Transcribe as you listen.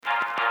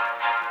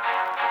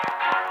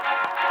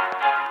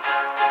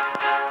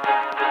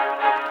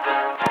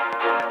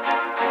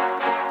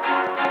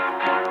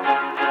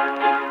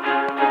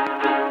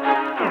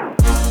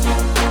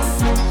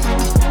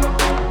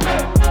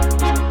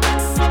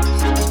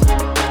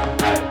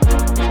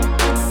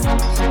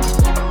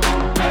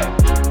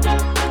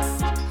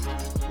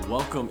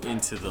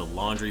to the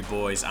Laundry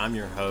Boys. I'm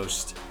your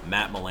host,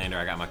 Matt Melander.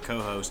 I got my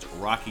co-host,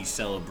 Rocky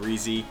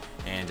Celebrezzi,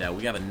 and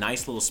we have a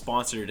nice little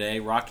sponsor today.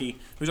 Rocky,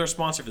 who's our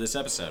sponsor for this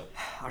episode?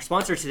 Our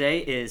sponsor today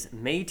is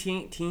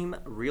Team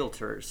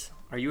Realtors.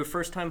 Are you a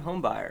first-time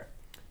home buyer?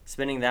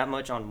 Spending that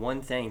much on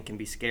one thing can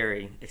be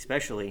scary,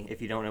 especially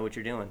if you don't know what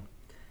you're doing.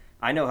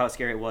 I know how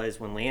scary it was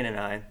when Leanne and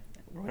I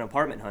went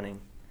apartment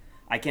hunting.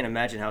 I can't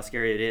imagine how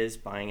scary it is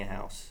buying a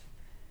house.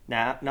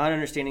 Now, not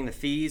understanding the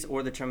fees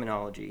or the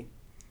terminology.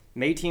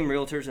 Team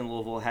Realtors in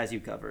Louisville has you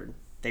covered.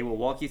 They will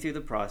walk you through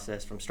the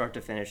process from start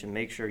to finish and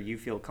make sure you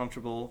feel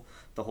comfortable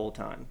the whole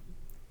time.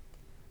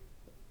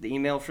 The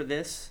email for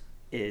this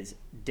is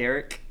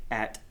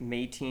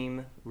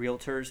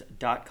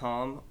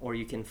derek@mayteamrealtors.com, or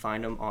you can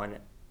find them on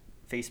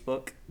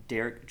Facebook,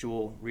 Derek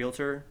Jewel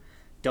Realtor.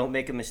 Don't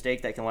make a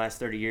mistake that can last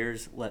 30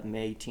 years. Let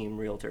Team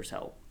Realtors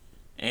help.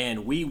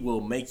 And we will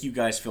make you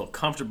guys feel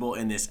comfortable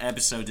in this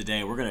episode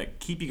today. We're going to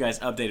keep you guys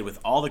updated with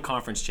all the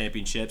conference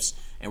championships,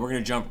 and we're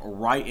going to jump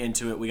right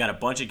into it. We got a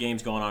bunch of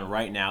games going on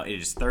right now. It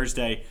is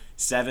Thursday,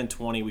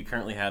 7:20. We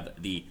currently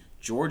have the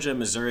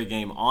Georgia-Missouri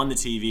game on the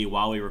TV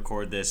while we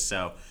record this.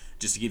 So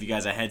just to give you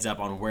guys a heads up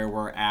on where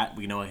we're at,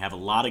 we know we have a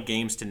lot of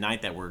games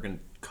tonight that we're going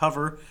to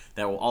cover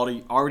that will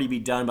already be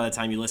done by the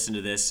time you listen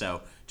to this.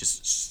 So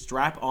just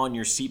strap on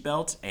your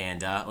seatbelt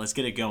and let's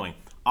get it going.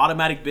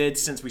 Automatic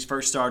bids since we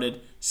first started.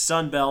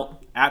 Sun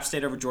Belt, App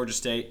State over Georgia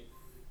State.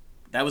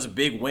 That was a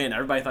big win.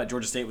 Everybody thought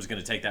Georgia State was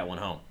going to take that one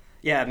home.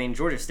 Yeah, I mean,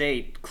 Georgia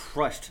State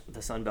crushed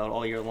the Sun Belt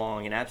all year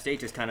long, and App State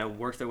just kind of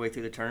worked their way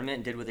through the tournament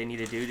and did what they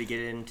needed to do to get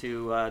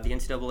into the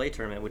NCAA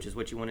tournament, which is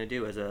what you want to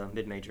do as a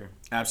mid-major.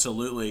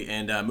 Absolutely.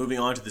 And moving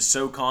on to the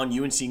SoCon,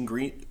 UNC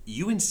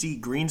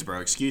Greensboro,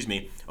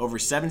 over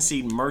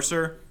 7-seed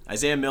Mercer.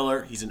 Isaiah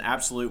Miller, he's an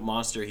absolute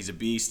monster. He's a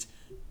beast.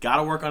 Got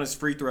to work on his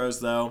free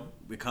throws, though,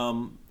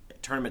 become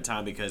tournament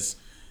time, because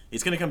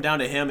it's going to come down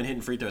to him and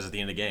hitting free throws at the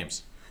end of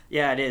games.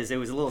 Yeah, it is. It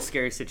was a little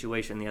scary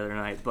situation the other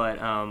night. But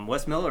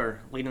Wes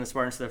Miller leading the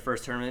Spartans to their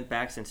first tournament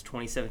back since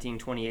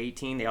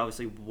 2017-2018. They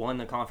obviously won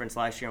the conference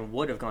last year and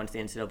would have gone to the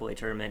NCAA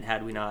tournament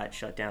had we not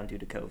shut down due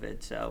to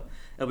COVID. So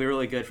it'll be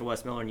really good for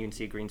Wes Miller and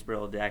UNC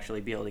Greensboro to actually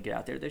be able to get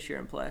out there this year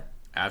and play.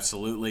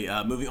 Absolutely.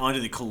 Moving on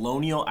to the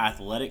Colonial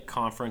Athletic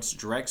Conference,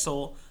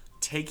 Drexel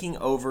taking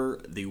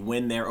over the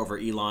win there over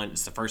Elon.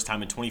 It's the first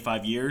time in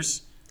 25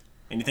 years.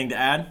 Anything to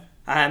add?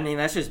 I mean,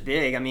 that's just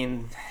big. I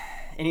mean,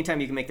 anytime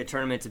you can make the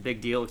tournament, it's a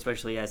big deal,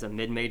 especially as a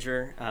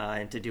mid-major.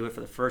 And to do it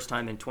for the first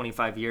time in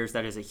 25 years,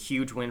 that is a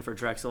huge win for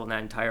Drexel and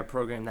that entire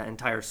program, that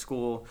entire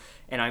school.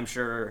 And I'm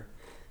sure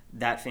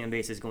that fan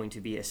base is going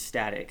to be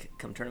ecstatic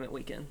come tournament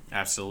weekend.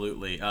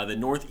 Absolutely. The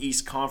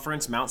Northeast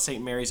Conference, Mount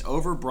St. Mary's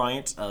over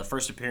Bryant, the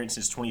first appearance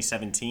since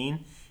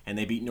 2017. And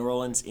they beat New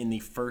Orleans in the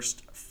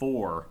first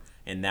four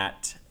in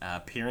that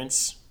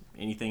appearance.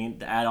 Anything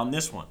to add on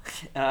this one?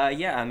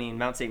 Yeah, I mean,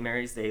 Mount St.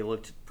 Mary's, they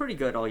looked pretty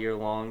good all year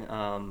long.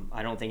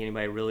 I don't think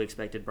anybody really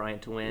expected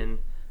Bryant to win.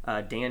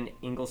 Dan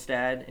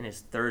Ingolstad, in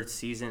his third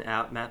season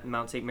out,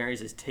 Mount St.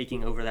 Mary's is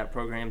taking over that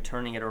program,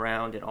 turning it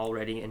around, and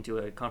already into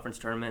a conference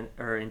tournament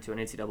or into an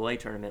NCAA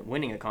tournament.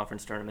 Winning a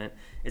conference tournament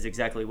is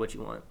exactly what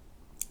you want.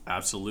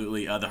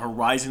 Absolutely. The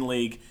Horizon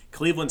League,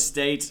 Cleveland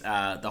State,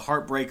 the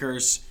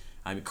Heartbreakers,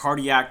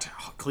 Cardiac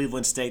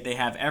Cleveland State, they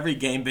have every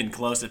game been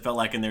close, it felt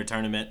like, in their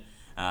tournament.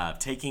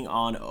 Taking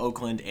on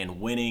Oakland and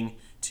winning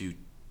to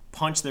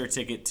punch their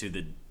ticket to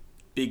the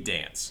big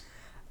dance.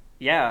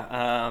 Yeah,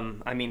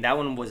 I mean, that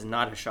one was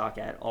not a shock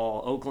at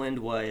all. Oakland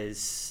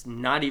was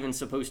not even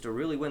supposed to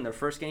really win their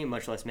first game,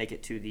 much less make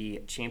it to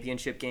the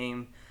championship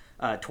game.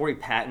 Torrey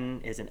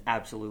Patton is an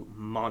absolute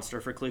monster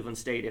for Cleveland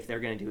State. If they're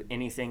going to do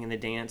anything in the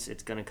dance,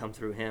 it's going to come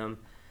through him.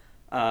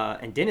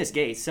 And Dennis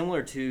Gates,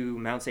 similar to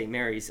Mount St.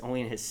 Mary's,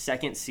 only in his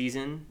second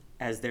season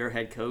as their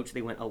head coach,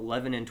 they went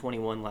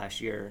 11-21 last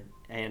year,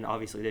 and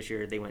obviously this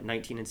year they went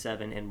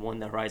 19-7 and won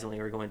the Horizon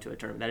League or going to a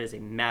tournament. That is a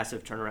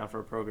massive turnaround for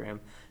a program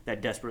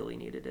that desperately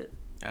needed it.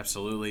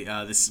 Absolutely.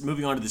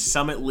 Moving on to the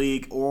Summit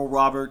League, Oral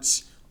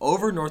Roberts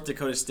over North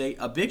Dakota State.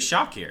 A big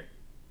shock here.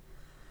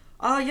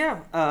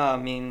 Yeah. I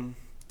mean,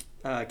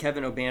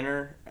 Kevin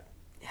O'Banner,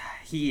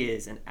 he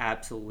is an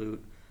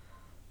absolute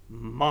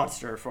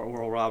monster for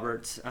Oral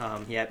Roberts.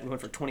 He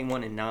went for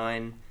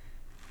 21-9.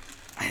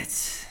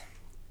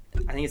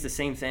 I think it's the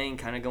same thing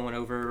kind of going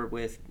over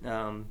with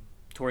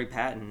Torrey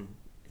Patton.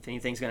 If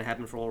anything's going to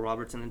happen for Oral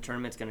Roberts in the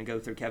tournament, it's going to go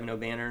through Kevin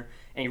O'Banner.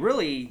 And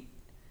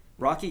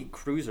Rocky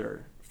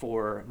Cruiser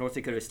for North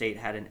Dakota State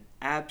had an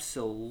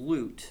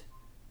absolute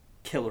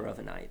killer of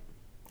a night.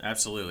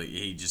 Absolutely.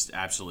 He just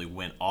absolutely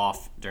went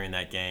off during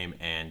that game,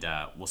 and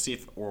we'll see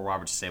if Oral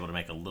Roberts is able to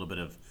make a little bit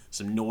of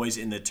some noise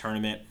in the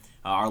tournament.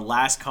 Our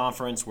last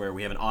conference where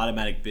we have an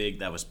automatic bid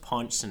that was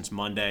punched since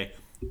Monday,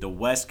 the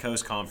West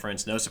Coast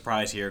Conference. No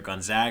surprise here.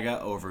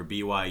 Gonzaga over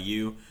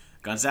BYU.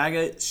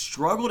 Gonzaga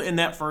struggled in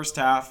that first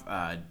half.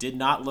 Did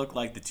not look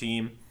like the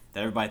team that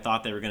everybody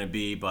thought they were going to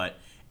be, but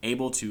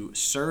able to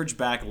surge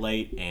back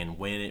late and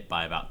win it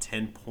by about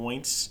 10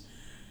 points.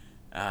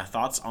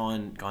 Thoughts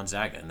on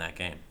Gonzaga in that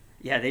game?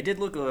 Yeah, they did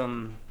look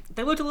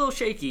They looked a little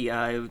shaky.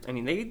 I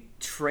mean, they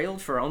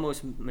trailed for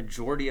almost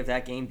majority of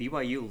that game.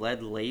 BYU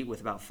led late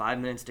with about 5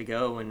 minutes to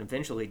go, and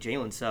eventually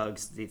Jalen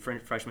Suggs, the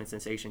freshman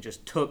sensation,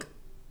 just took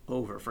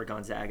over for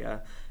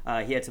Gonzaga.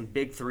 He had some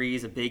big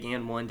threes, a big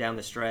and one down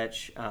the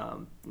stretch.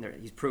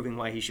 He's proving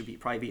why he should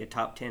probably be a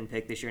top 10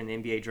 pick this year in the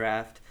NBA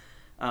draft.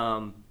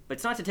 But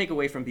it's not to take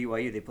away from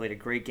BYU. They played a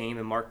great game,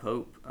 and Mark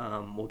Pope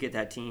will get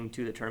that team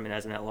to the tournament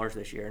as an at-large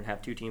this year and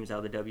have 2 teams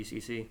out of the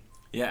WCC.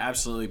 Yeah,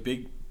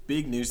 absolutely.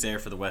 Big news there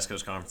for the West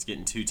Coast Conference,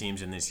 getting 2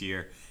 teams in this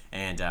year.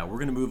 And we're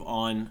going to move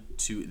on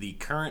to the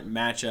current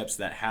matchups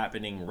that are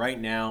happening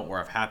right now or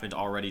have happened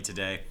already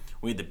today.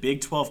 We had the Big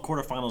 12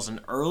 quarterfinals,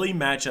 an early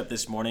matchup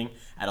this morning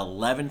at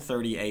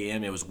 11:30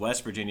 a.m. It was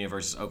West Virginia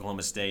versus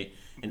Oklahoma State.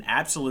 An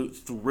absolute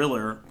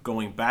thriller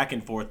going back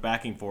and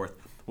forth.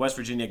 West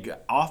Virginia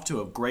got off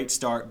to a great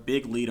start,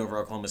 big lead over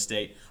Oklahoma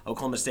State.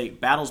 Oklahoma State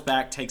battles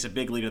back, takes a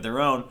big lead of their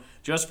own,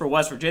 just for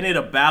West Virginia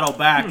to battle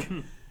back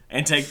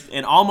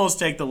and almost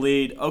take the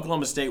lead.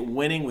 Oklahoma State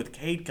winning with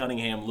Cade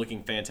Cunningham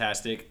looking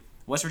fantastic.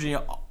 West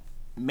Virginia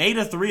made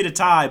a 3 to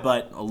tie,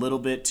 but a little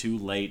bit too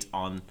late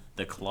on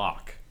the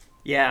clock.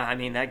 Yeah, I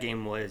mean, that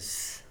game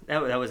was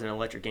that was an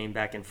electric game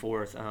back and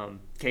forth.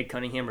 Cade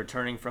Cunningham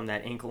returning from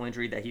that ankle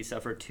injury that he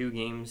suffered 2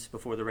 games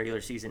before the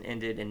regular season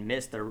ended and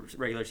missed the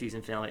regular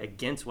season finale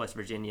against West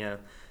Virginia.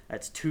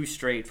 That's 2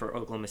 straight for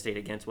Oklahoma State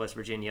against West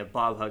Virginia.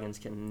 Bob Huggins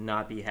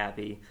cannot be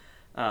happy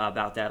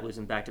about that,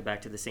 losing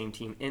back-to-back to the same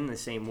team in the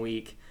same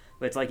week.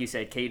 But it's like you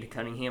said, Cade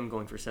Cunningham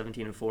going for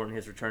 17-4 in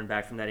his return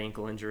back from that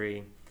ankle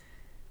injury.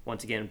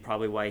 Once again,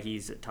 probably why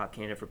he's a top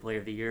candidate for Player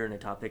of the Year and a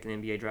top pick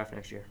in the NBA draft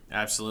next year.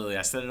 Absolutely.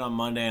 I said it on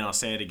Monday, and I'll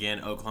say it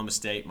again. Oklahoma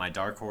State, my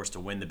dark horse to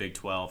win the Big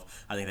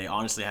 12. I think they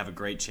honestly have a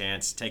great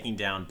chance. Taking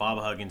down Bob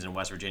Huggins in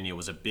West Virginia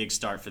was a big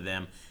start for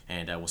them,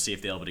 and we'll see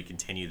if they're able to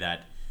continue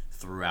that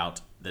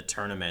throughout the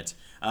tournament.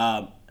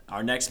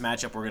 Our next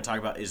matchup we're going to talk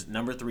about is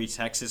number 3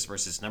 Texas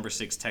versus number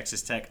 6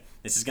 Texas Tech.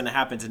 This is going to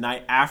happen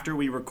tonight after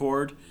we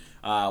record.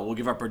 We'll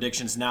give our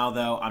predictions now,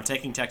 though. I'm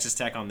taking Texas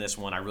Tech on this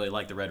one. I really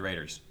like the Red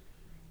Raiders.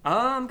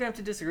 I'm going to have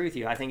to disagree with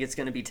you. I think it's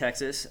going to be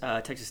Texas.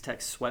 Texas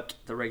Tech swept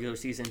the regular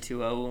season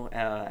 2-0.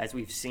 As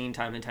we've seen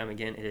time and time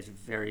again, it is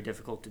very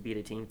difficult to beat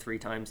a team 3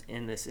 times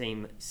in the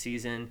same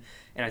season.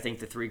 And I think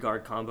the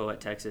 3-guard combo at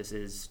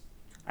Texas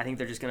I think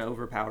they're just going to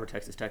overpower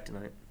Texas Tech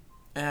tonight.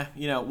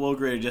 We'll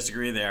agree to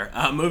disagree there.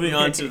 Moving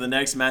on to the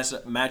next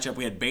matchup,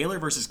 we had Baylor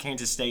versus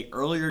Kansas State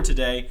earlier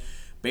today.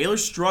 Baylor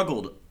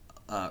struggled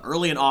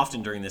early and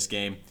often during this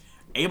game,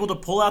 able to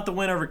pull out the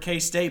win over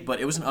K-State, but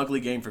it was an ugly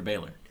game for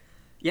Baylor.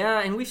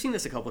 Yeah, and we've seen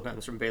this a couple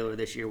times from Baylor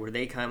this year, where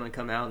they kind of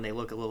come out and they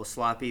look a little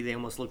sloppy. They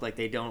almost look like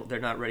they're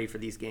not ready for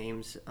these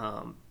games.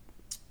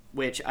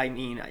 Which, I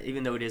mean,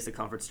 even though it is the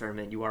conference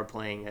tournament, you are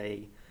playing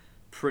a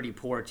pretty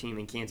poor team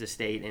in Kansas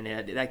State, and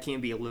that can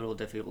be a little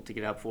difficult to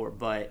get up for.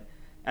 But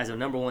as a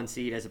number 1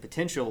 seed, as a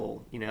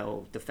potential,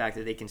 the fact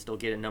that they can still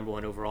get a number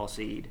 1 overall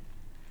seed,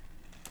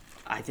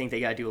 I think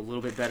they got to do a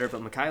little bit better.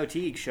 But Mekhi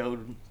Teague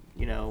showed,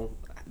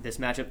 this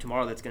matchup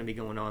tomorrow that's going to be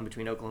going on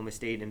between Oklahoma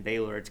State and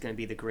Baylor. It's going to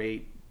be the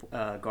great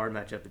guard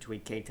matchup between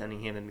Cade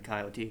Cunningham and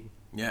Mekhi Teague.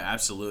 Yeah,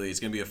 absolutely. It's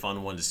going to be a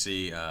fun one to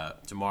see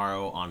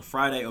tomorrow on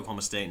Friday,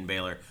 Oklahoma State and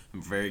Baylor.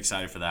 I'm very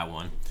excited for that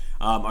one.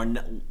 Our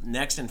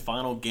next and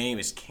final game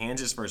is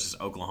Kansas versus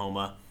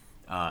Oklahoma.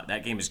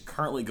 That game is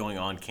currently going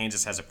on.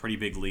 Kansas has a pretty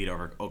big lead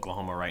over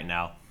Oklahoma right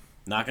now.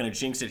 Not going to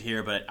jinx it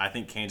here, but I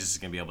think Kansas is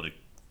going to be able to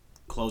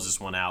close this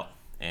one out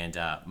and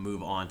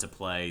move on to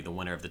play the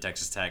winner of the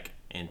Texas Tech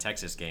and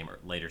Texas game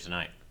later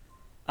tonight.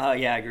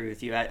 Yeah, I agree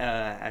with you.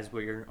 As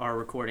we are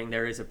recording,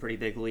 there is a pretty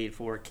big lead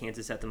for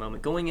Kansas at the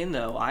moment. Going in,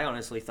 though, I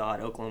honestly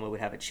thought Oklahoma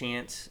would have a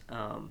chance.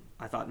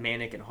 I thought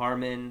Manick and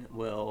Harmon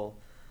will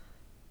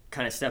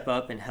kind of step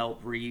up and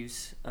help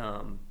Reeves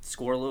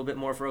score a little bit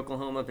more for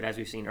Oklahoma. But as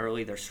we've seen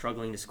early, they're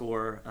struggling to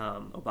score.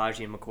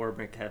 Obaji and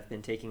McCormick have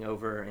been taking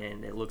over,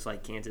 and it looks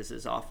like Kansas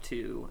is off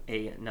to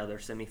another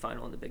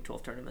semifinal in the Big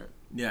 12 tournament.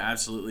 Yeah,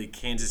 absolutely.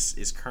 Kansas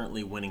is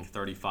currently winning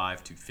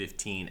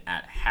 35-15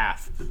 at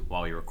half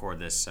while we record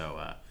this,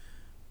 so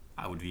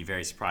I would be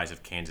very surprised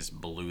if Kansas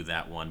blew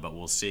that one, but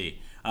we'll see.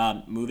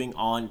 Moving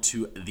on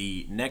to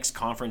the next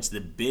conference,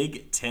 the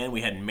Big Ten.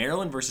 We had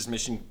Maryland versus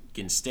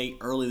Michigan State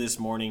early this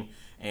morning,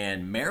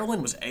 and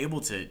Maryland was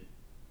able to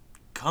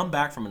come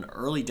back from an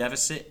early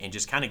deficit and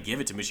just kind of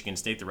give it to Michigan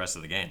State the rest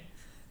of the game.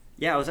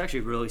 Yeah, I was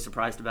actually really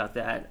surprised about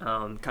that.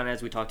 Kind of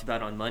as we talked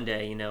about on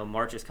Monday,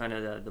 March is kind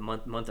of the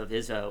month of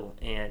Izzo,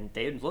 and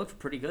they had looked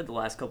pretty good the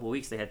last couple of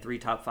weeks. They had 3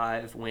 top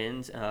 5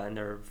 wins in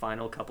their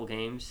final couple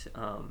games.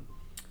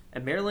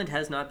 And Maryland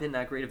has not been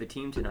that great of a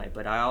team tonight,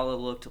 but Ayala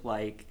looked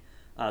like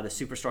the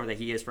superstar that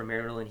he is for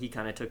Maryland. He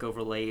kind of took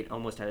over late,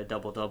 almost had a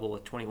double-double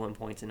with 21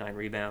 points and 9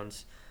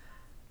 rebounds.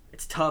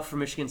 It's tough for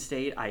Michigan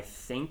State. I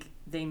think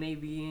they may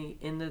be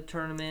in the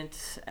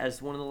tournament as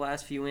one of the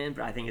last few in,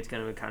 but I think it's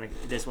going to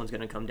this one's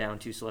going to come down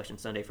to Selection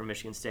Sunday for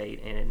Michigan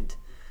State, and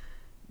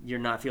you're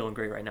not feeling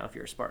great right now if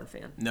you're a Spartan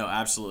fan. No,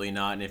 absolutely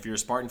not. And if you're a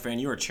Spartan fan,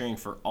 you are cheering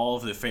for all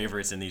of the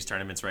favorites in these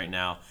tournaments right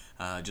now,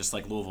 just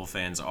like Louisville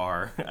fans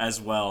are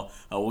as well.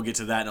 We'll get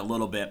to that in a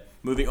little bit.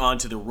 Moving on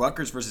to the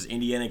Rutgers versus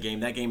Indiana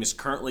game. That game is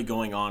currently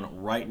going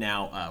on right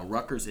now.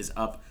 Rutgers is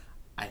up,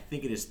 I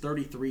think it is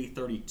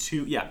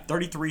 33-32. Yeah,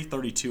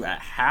 33-32 at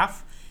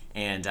half.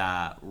 And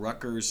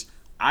Rutgers,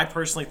 I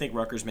personally think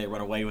Rutgers may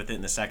run away with it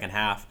in the second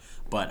half,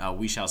 but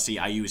we shall see.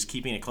 IU is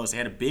keeping it close. They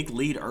had a big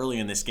lead early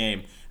in this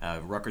game.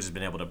 Rutgers has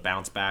been able to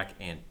bounce back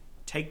and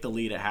take the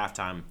lead at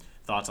halftime.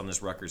 Thoughts on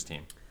this Rutgers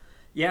team?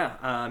 Yeah,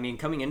 I mean,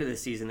 coming into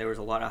this season, there was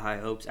a lot of high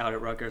hopes out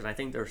at Rutgers, and I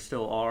think there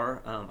still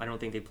are. I don't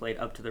think they played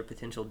up to their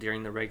potential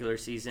during the regular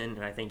season,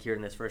 and I think here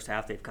in this first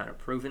half, they've kind of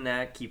proven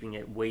that, keeping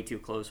it way too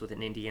close with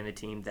an Indiana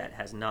team that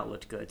has not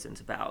looked good since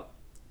about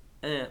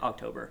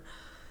October.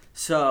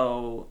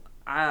 So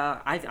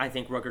I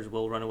think Rutgers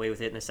will run away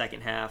with it in the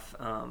second half.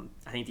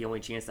 I think the only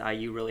chance that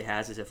IU really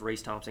has is if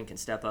Race Thompson can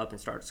step up and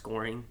start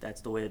scoring.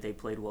 That's the way that they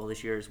played well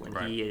this year, is when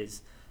he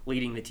is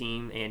leading the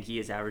team and he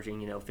is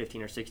averaging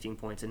 15 or 16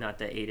 points and not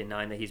the 8 and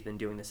 9 that he's been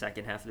doing the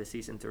second half of the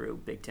season through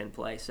Big Ten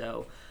play.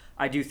 So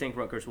I do think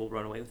Rutgers will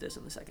run away with this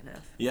in the second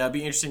half. Yeah, it'd be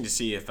interesting to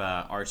see if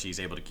Archie's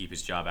able to keep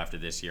his job after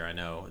this year. I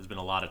know there's been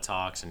a lot of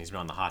talks, and he's been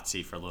on the hot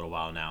seat for a little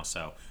while now.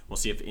 So we'll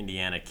see if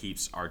Indiana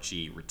keeps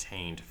Archie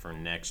retained for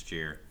next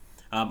year.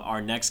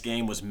 Our next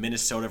game was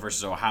Minnesota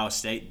versus Ohio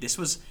State. This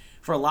was,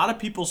 for a lot of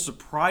people,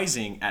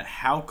 surprising at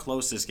how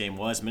close this game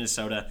was.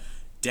 Minnesota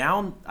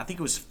down, I think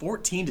it was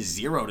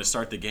 14-0 to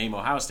start the game.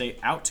 Ohio State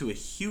out to a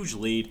huge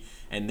lead,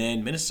 and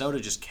then Minnesota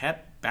just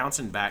kept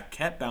bouncing back,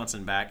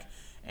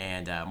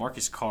 and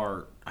Marcus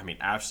Carr,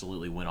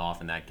 absolutely went off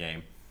in that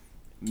game.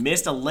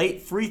 Missed a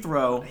late free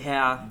throw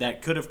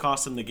that could have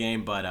cost him the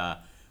game,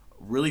 but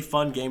really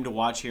fun game to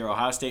watch here.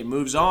 Ohio State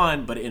moves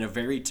on, but in a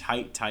very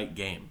tight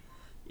game.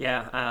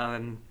 Yeah,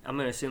 I'm going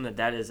to assume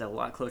that is a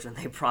lot closer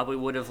than they probably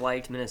would have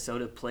liked.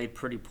 Minnesota played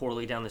pretty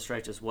poorly down the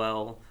stretch as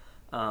well.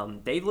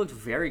 They looked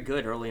very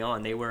good early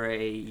on. They were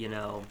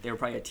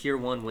probably a Tier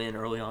 1 win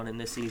early on in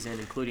this season,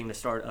 including the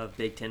start of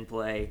Big Ten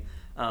play,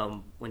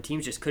 when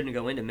teams just couldn't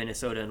go into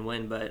Minnesota and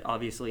win. But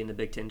obviously in the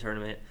Big Ten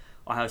tournament,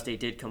 Ohio State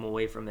did come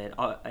away from it.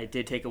 I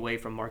did take away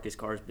from Marcus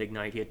Carr's big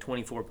night. He had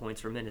 24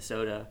 points for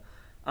Minnesota.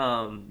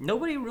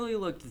 Nobody really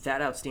looked that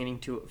outstanding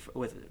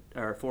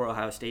for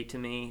Ohio State to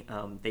me.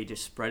 They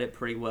just spread it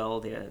pretty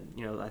well. They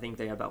I think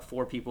they had about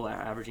 4 people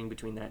averaging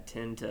between that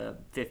 10 to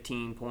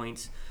 15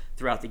 points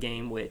throughout the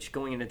game, which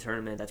going into the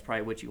tournament, that's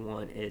probably what you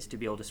want, is to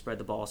be able to spread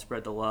the ball,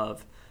 spread the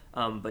love.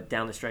 But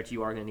down the stretch,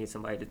 you are going to need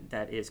somebody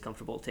that is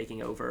comfortable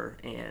taking over,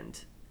 and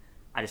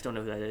I just don't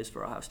know who that is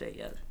for Ohio State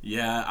yet.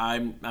 Yeah,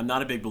 I'm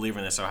not a big believer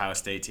in this Ohio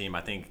State team.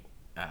 I think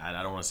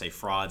I don't want to say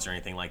frauds or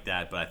anything like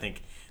that, but I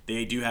think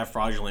they do have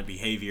fraudulent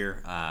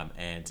behavior,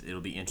 and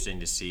it'll be interesting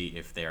to see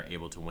if they are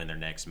able to win their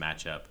next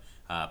matchup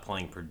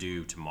playing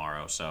Purdue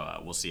tomorrow.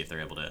 So we'll see if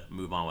they're able to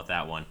move on with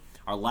that one.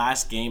 Our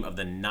last game of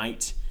the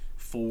night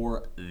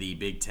for the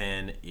Big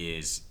Ten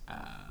is,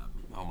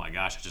 oh my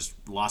gosh, I just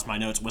lost my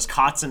notes.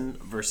 Wisconsin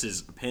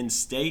versus Penn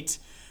State.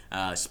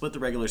 Split the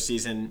regular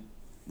season.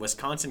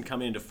 Wisconsin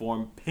coming into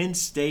form. Penn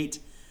State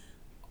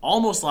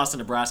almost lost to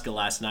Nebraska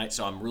last night,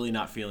 so I'm really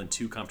not feeling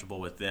too comfortable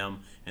with them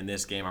in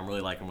this game. I'm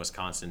really liking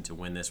Wisconsin to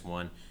win this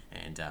one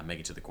and make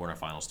it to the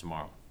quarterfinals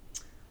tomorrow.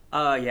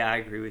 Yeah, I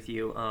agree with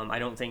you. I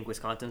don't think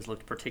Wisconsin's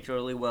looked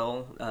particularly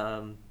well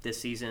this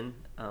season,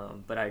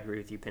 but I agree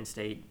with you. Penn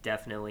State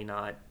definitely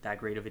not that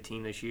great of a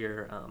team this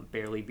year,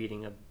 barely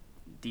beating a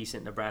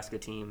decent Nebraska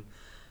team.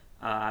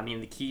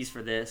 The keys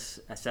for this,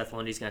 Seth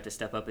Lundy's going to have to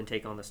step up and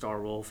take on the star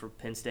role for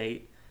Penn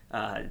State.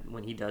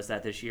 When he does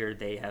that this year,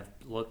 they have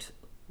looked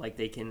like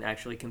they can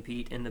actually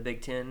compete in the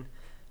Big Ten.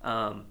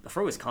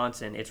 For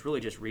Wisconsin, it's really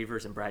just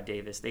Reavers and Brad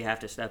Davis. They have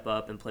to step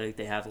up and play like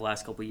they have the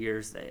last couple of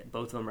years.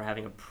 Both of them are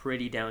having a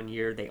pretty down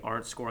year. They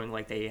aren't scoring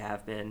like they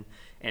have been,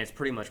 and it's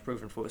pretty much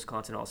proven for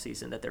Wisconsin all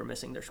season that they're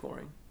missing their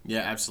scoring. Yeah,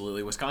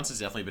 absolutely. Wisconsin's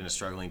definitely been a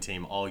struggling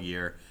team all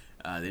year.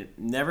 They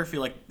never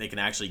feel like they can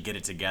actually get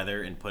it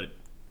together and put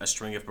a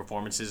string of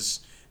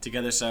performances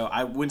together. So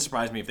I wouldn't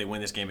surprise me if they win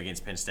this game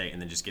against Penn State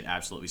and then just get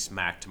absolutely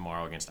smacked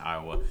tomorrow against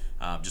Iowa.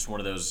 Just one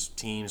of those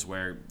teams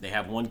where they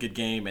have one good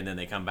game and then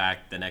they come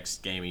back the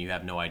next game and you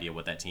have no idea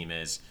what that team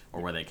is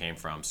or where they came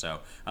from. So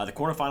the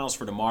quarterfinals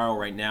for tomorrow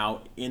right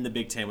now in the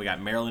Big Ten, we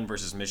got Maryland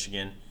versus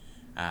Michigan.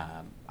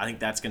 I think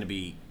that's going to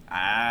be –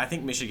 I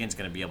think Michigan's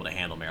going to be able to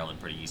handle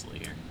Maryland pretty easily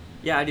here.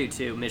 Yeah, I do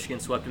too. Michigan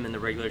swept them in the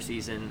regular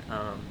season.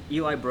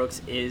 Eli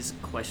Brooks is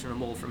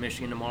questionable for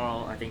Michigan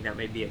tomorrow. I think that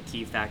may be a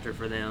key factor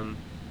for them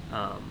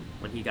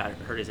when he got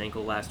hurt his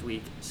ankle last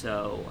week.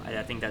 So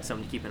I think that's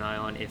something to keep an eye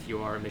on if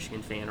you are a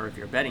Michigan fan or if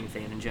you're a betting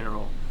fan in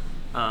general.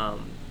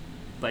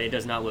 But it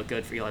does not look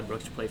good for Eli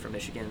Brooks to play for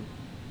Michigan.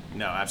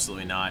 No,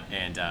 absolutely not.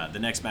 And the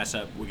next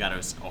matchup, we got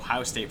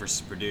Ohio State versus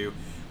Purdue.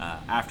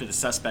 After the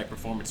suspect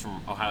performance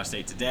from Ohio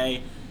State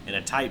today, in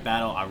a tight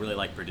battle, I really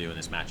like Purdue in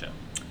this matchup.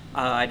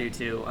 I do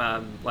too.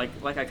 Like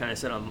I kind of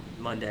said on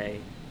Monday,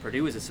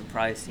 Purdue was a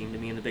surprise team to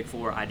me in the Big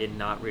Four. I did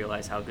not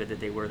realize how good that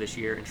they were this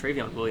year, and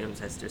Travion Williams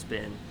has just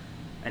been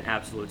an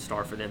absolute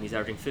star for them. He's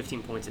averaging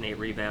 15 points and 8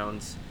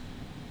 rebounds.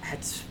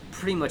 That's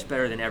pretty much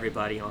better than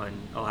everybody on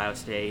Ohio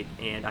State,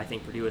 and I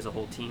think Purdue as a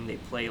whole team, they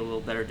play a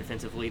little better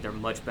defensively. They're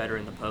much better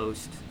in the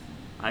post.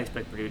 I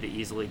expect Purdue to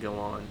easily go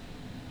on.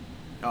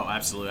 Oh,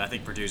 absolutely. I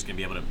think Purdue's going to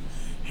be able to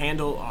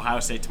handle Ohio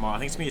State tomorrow. I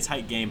think it's going to be a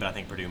tight game, but I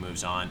think Purdue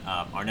moves on.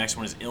 Our next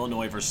one is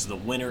Illinois versus the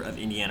winner of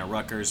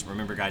Indiana-Rutgers.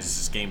 Remember, guys,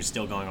 this game is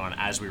still going on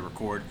as we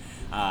record.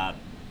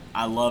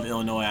 I love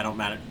Illinois.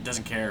 It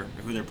doesn't care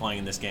who they're playing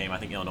in this game. I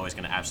think Illinois is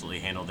going to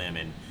absolutely handle them,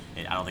 and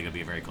I don't think it'll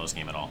be a very close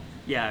game at all.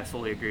 Yeah, I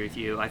fully agree with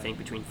you. I think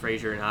between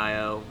Frazier and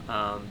Io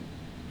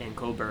and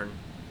Coburn,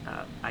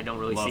 I don't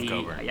really see.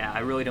 Coburn. Yeah, I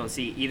really don't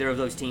see either of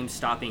those teams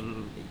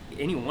stopping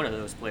any one of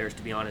those players,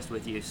 to be honest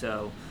with you.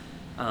 So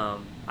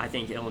I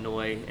think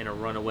Illinois in a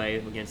runaway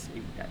against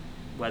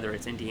whether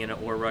it's Indiana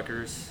or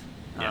Rutgers.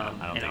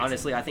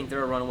 Honestly, I think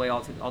they're a runaway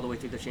all the way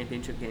through the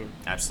championship game.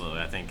 Absolutely.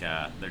 I think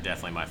they're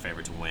definitely my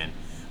favorite to win.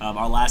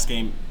 Our last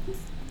game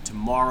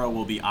tomorrow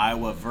will be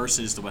Iowa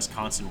versus the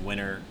Wisconsin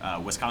winner,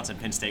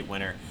 Wisconsin-Penn State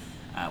winner.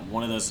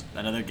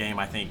 Another game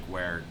I think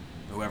where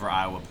whoever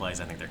Iowa plays,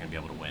 I think they're going to be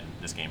able to win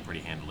this game pretty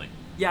handily.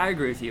 Yeah, I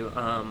agree with you.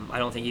 I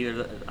don't think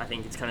either. I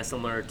think it's kind of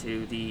similar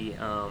to the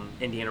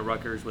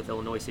Indiana-Rutgers with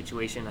Illinois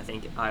situation. I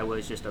think Iowa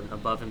is just an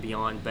above and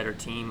beyond better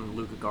team.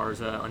 Luka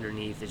Garza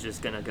underneath is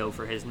just going to go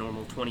for his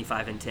normal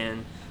 25 and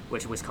 10,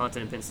 which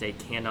Wisconsin and Penn State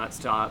cannot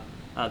stop.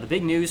 The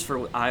big news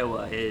for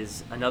Iowa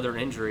is another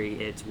injury.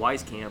 It's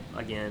Wieskamp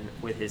again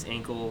with his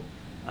ankle.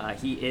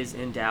 He is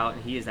in doubt,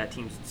 and he is that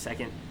team's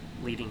second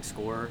leading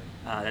scorer.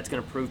 That's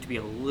going to prove to be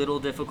a little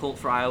difficult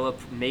for Iowa.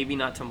 Maybe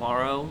not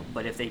tomorrow,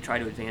 but if they try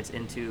to advance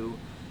into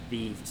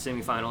the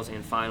semifinals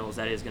and finals,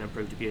 that is going to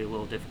prove to be a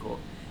little difficult.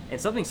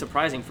 And something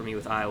surprising for me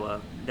with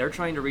Iowa, they're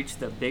trying to reach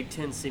the Big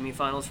Ten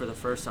semifinals for the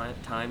first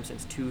time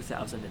since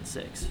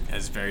 2006.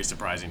 That's very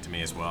surprising to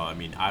me as well. I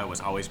mean, Iowa's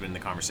always been in the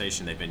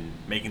conversation. They've been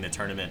making the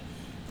tournament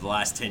for the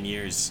last 10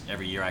 years,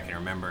 every year I can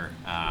remember.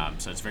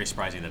 So it's very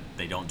surprising that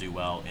they don't do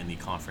well in the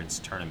conference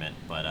tournament,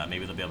 but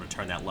maybe they'll be able to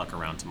turn that luck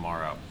around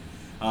tomorrow.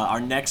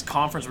 Our next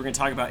conference we're going to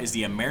talk about is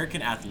the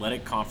American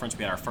Athletic Conference.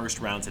 We had our first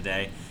round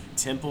today.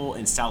 Temple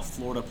and South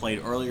Florida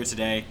played earlier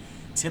today.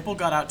 Temple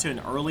got out to an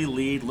early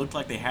lead, looked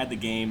like they had the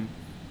game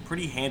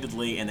pretty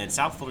handedly, and then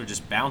South Florida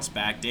just bounced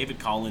back. David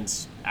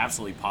Collins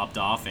absolutely popped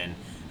off, and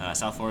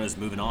South Florida is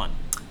moving on.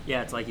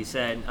 Yeah, it's like you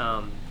said.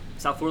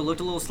 South Florida looked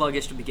a little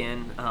sluggish to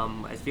begin.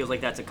 It feels like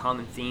that's a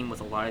common theme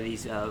with a lot of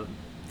these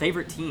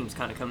favorite teams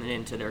kind of coming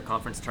into their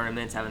conference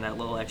tournaments, having that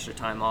little extra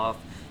time off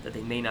that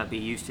they may not be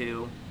used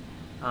to.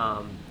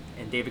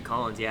 And David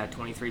Collins,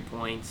 23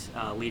 points,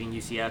 leading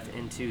UCF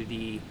into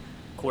the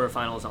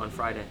quarterfinals on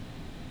Friday.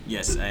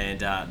 Yes, and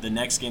the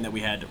next game that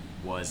we had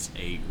was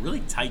a really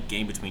tight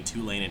game between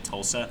Tulane and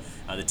Tulsa.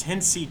 The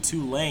 10 seed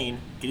Tulane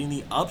getting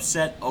the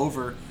upset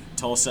over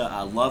Tulsa.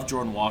 I love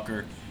Jordan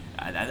Walker.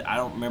 I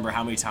don't remember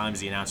how many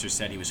times the announcer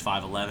said he was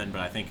 5'11",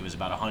 but I think it was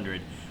about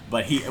 100.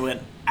 But he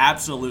went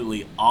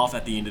absolutely off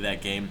at the end of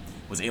that game,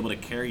 was able to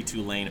carry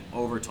Tulane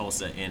over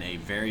Tulsa in a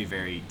very,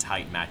 very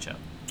tight matchup.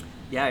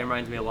 Yeah, it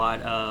reminds me a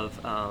lot of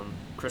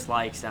Chris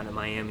Likes down in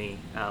Miami.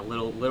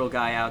 Little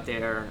guy out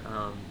there,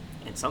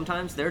 and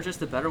sometimes they're just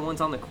the better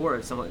ones on the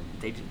court.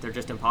 They're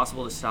just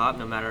impossible to stop,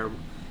 no matter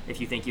if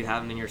you think you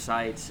have them in your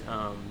sights.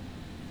 But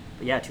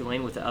yeah,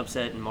 Tulane with the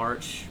upset in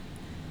March.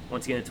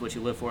 Once again, it's what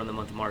you live for in the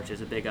month of March,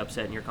 is a big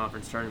upset in your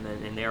conference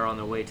tournament, and they're on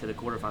their way to the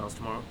quarterfinals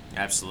tomorrow.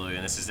 Absolutely,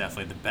 and this is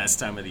definitely the best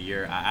time of the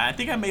year. I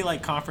think I may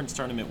like conference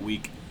tournament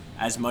week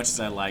as much as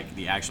I like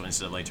the actual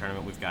NCAA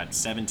tournament. We've got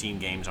 17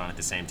 games on at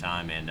the same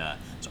time, and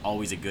it's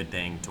always a good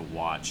thing to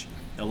watch.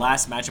 The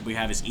last matchup we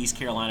have is East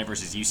Carolina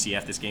versus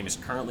UCF. This game is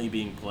currently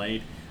being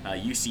played.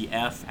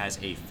 UCF has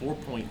a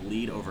 4-point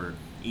lead over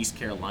East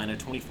Carolina,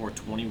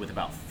 24-20, with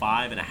about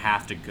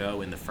 5.5 to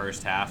go in the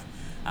first half.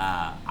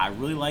 I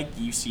really like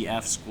the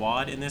UCF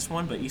squad in this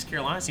one, but East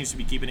Carolina seems to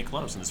be keeping it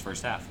close in this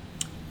first half.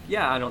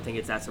 Yeah, I don't think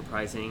it's that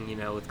surprising.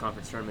 With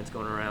conference tournaments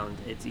going around,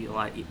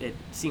 it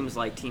seems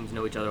like teams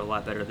know each other a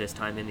lot better this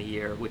time in the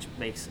year, which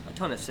makes a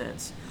ton of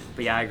sense.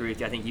 But yeah, I agree with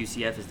you. I think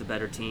UCF is the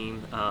better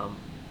team.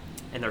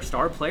 And their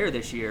star player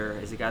this year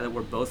is a guy that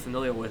we're both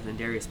familiar with in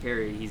Darius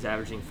Perry. He's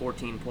averaging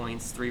 14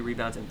 points, 3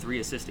 rebounds, and 3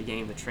 assists a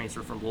game, the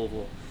transfer from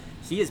Louisville.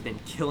 He has been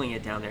killing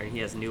it down there, and he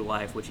has new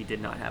life, which he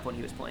did not have when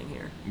he was playing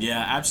here.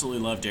 Yeah,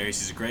 absolutely love Darius.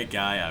 He's a great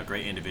guy, a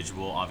great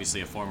individual.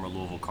 Obviously a former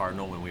Louisville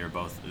Cardinal. When we were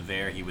both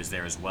there, he was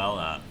there as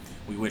well.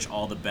 We wish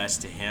all the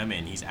best to him,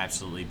 and he's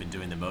absolutely been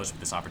doing the most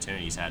with this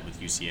opportunity he's had with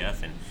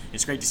UCF. And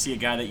it's great to see a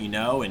guy that you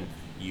know and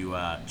you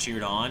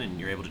cheered on, and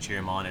you're able to cheer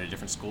him on at a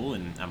different school,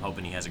 and I'm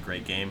hoping he has a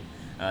great game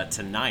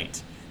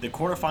tonight. The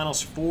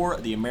quarterfinals for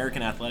the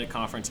American Athletic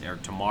Conference are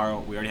tomorrow.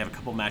 We already have a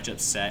couple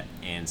matchups set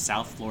in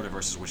South Florida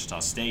versus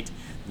Wichita State.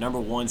 Number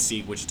 1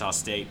 seed Wichita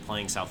State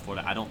playing South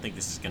Florida. I don't think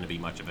this is going to be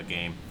much of a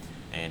game,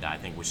 and I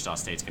think Wichita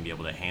State's going to be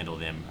able to handle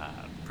them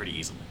pretty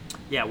easily.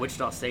 Yeah,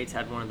 Wichita State's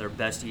had one of their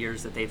best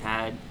years that they've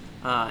had,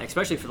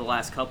 especially for the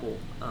last couple.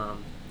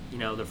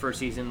 Their first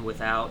season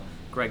without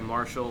Greg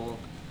Marshall.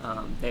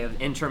 They have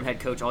an interim head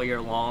coach all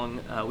year long.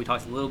 We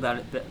talked a little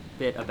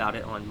bit about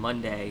it on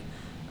Monday.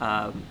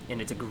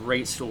 And it's a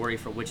great story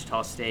for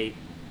Wichita State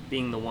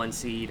being the 1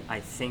 seed. I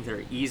think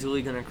they're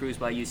easily going to cruise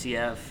by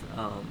UCF.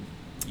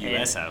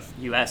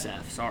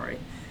 USF, sorry.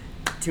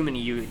 Too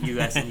many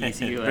US and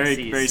USCs.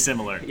 Very, very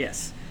similar.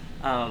 Yes.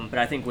 But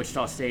I think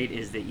Wichita State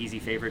is the easy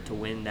favorite to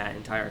win that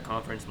entire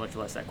conference, much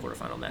less that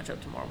quarterfinal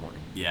matchup tomorrow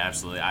morning. Yeah,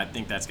 absolutely. I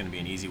think that's going to be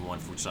an easy one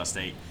for Wichita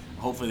State.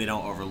 Hopefully they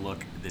don't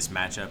overlook this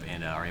matchup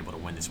and are able to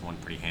win this one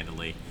pretty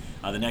handily.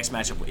 The next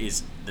matchup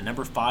is the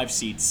number 5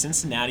 seed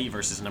Cincinnati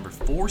versus number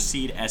 4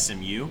 seed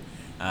SMU.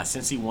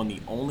 Cincy won the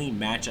only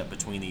matchup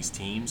between these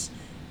teams.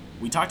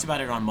 We talked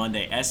about it on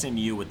Monday.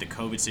 SMU with the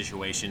COVID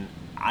situation.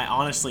 I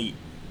honestly,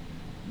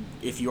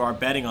 if you are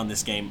betting on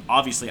this game,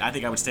 obviously I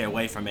think I would stay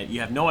away from it. You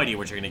have no idea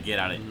what you're going to get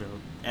out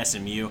of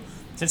SMU.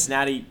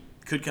 Cincinnati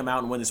could come out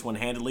and win this one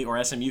handily,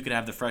 or SMU could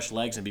have the fresh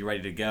legs and be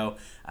ready to go.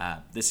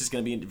 This is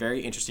going to be a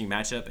very interesting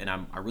matchup, and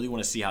I really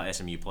want to see how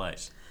SMU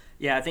plays.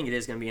 Yeah, I think it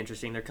is going to be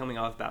interesting. They're coming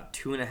off about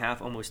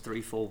 2.5, almost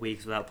 3 full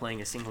weeks without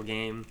playing a single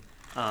game.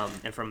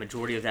 And for a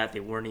majority of that, they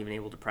weren't even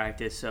able to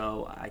practice.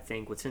 So I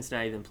think with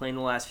Cincinnati been playing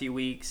the last few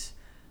weeks,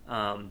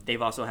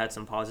 they've also had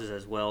some pauses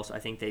as well. So I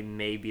think they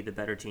may be the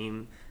better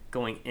team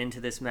going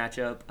into this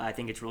matchup. I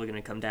think it's really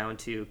going to come down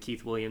to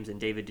Keith Williams and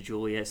David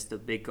DeJulius, the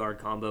big guard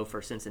combo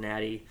for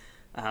Cincinnati.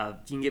 You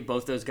can get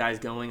both those guys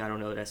going. I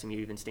don't know that SMU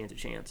even stands a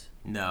chance.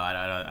 No,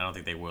 I don't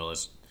think they will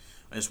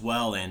as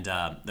well. And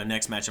the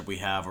next matchup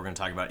we're going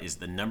to talk about is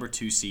the number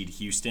 2 seed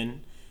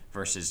Houston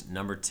versus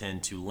number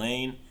 10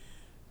 Tulane.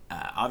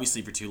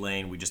 Obviously for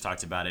Tulane, we just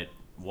talked about it.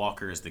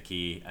 Walker is the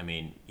key. I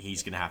mean,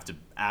 he's going to have to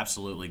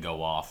absolutely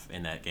go off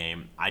in that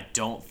game. I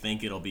don't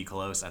think it'll be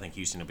close. I think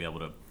Houston will be able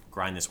to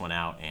grind this one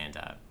out and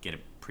get a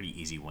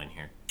pretty easy win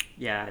here.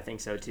 Yeah, I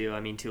think so too. I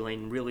mean,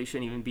 Tulane really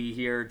shouldn't even be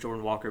here.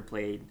 Jordan Walker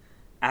played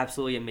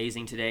absolutely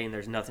amazing today, and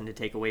there's nothing to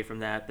take away from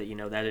that. But,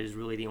 that is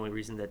really the only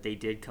reason that they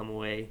did come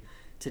away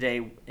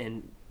today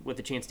and with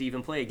a chance to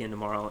even play again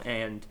tomorrow.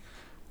 And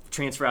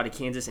transfer out of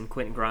Kansas and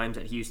Quentin Grimes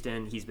at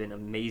Houston. He's been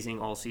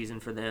amazing all season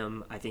for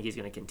them. I think he's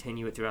going to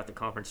continue it throughout the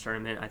conference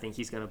tournament. I think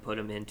he's going to put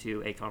them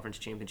into a conference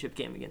championship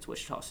game against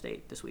Wichita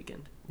State this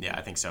weekend. Yeah,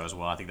 I think so as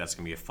well. I think that's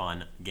going to be a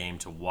fun game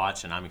to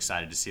watch, and I'm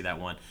excited to see that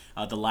one.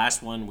 The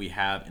last one we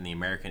have in the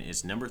American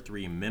is number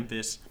 3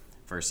 Memphis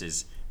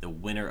versus the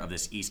winner of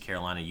this East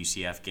Carolina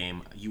UCF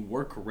game. You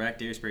were correct.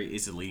 Darius Berry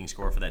is the leading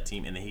scorer for that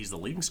team, and he's the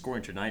leading scorer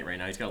tonight right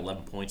now. He's got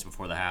 11 points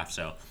before the half,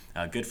 so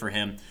good for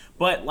him.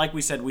 But like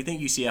we said, we think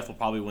UCF will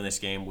probably win this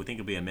game. We think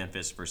it'll be a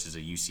Memphis versus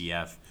a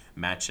UCF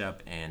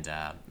matchup. And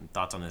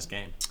thoughts on this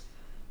game?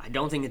 I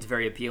don't think it's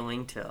very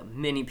appealing to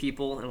many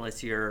people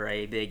unless you're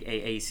a big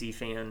AAC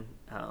fan.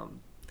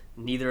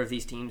 Neither of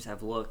these teams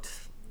have looked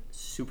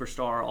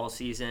superstar all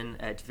season.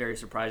 It's very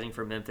surprising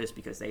for Memphis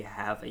because they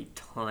have a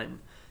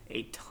ton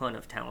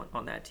of talent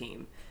on that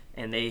team,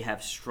 and they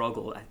have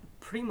struggled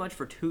pretty much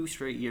for 2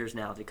 straight years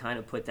now to kind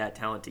of put that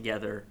talent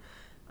together,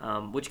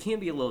 which can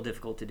be a little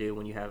difficult to do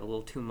when you have a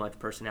little too much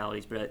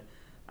personalities. But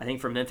I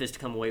think for Memphis to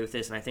come away with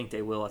this, and I think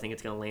they will, I think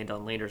it's going to land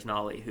on Landers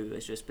Nolley, who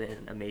has just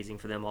been amazing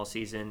for them all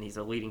season. He's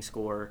a leading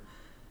scorer.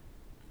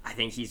 I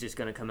think he's just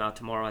going to come out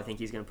tomorrow. I think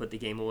he's going to put the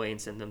game away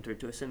and send them through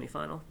to a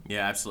semifinal.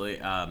 Yeah, absolutely.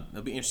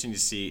 It'll be interesting to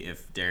see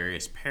if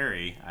Darius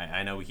Perry,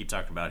 I know we keep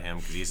talking about him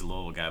because he's a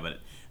Louisville guy, but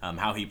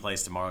how he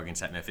plays tomorrow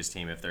against that Memphis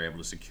team if they're able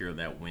to secure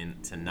that win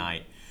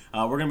tonight.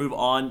 We're going to move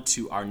on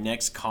to our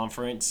next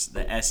conference,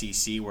 the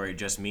SEC, where it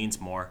just means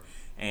more.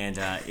 And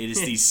it is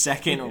the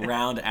second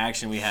round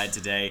action we had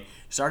today.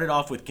 Started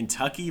off with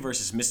Kentucky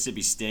versus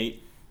Mississippi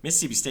State.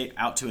 Mississippi State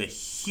out to a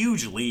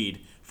huge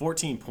lead,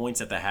 14 points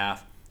at the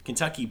half.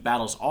 Kentucky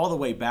battles all the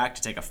way back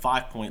to take a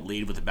 5-point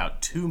lead with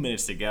about 2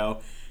 minutes to go.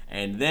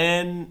 And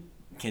then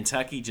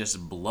Kentucky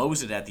just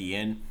blows it at the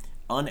end,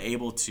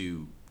 unable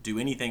to do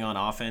anything on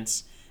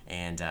offense,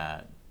 and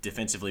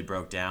defensively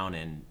broke down,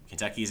 and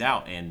Kentucky's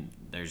out. And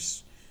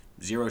there's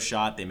 0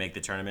 shot. They make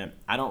the tournament.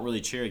 I don't really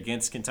cheer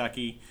against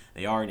Kentucky.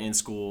 They are an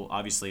in-school.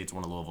 Obviously, it's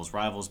one of Louisville's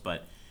rivals,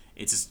 but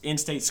it's an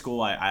in-state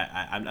school.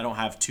 I don't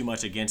have too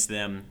much against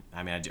them.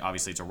 I mean,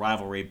 obviously, it's a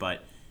rivalry,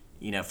 but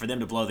for them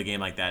to blow the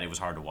game like that, it was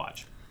hard to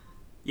watch.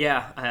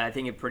 Yeah, I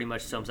think it pretty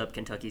much sums up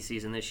Kentucky's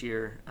season this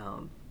year.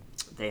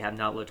 They have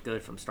not looked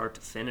good from start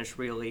to finish,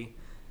 really.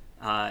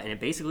 And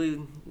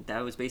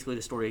that was basically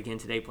the story again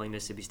today playing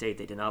Mississippi State.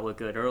 They did not look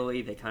good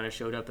early. They kind of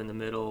showed up in the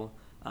middle.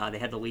 They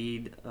had the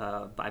lead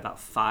by about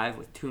 5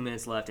 with 2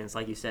 minutes left. And it's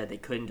like you said, they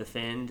couldn't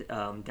defend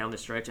down the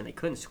stretch, and they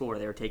couldn't score.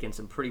 They were taking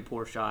some pretty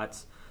poor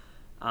shots.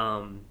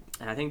 And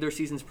I think their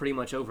season's pretty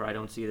much over. I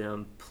don't see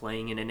them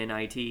playing in an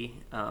NIT,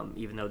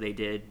 even though they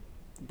did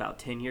about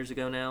 10 years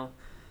ago now.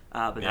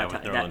 But with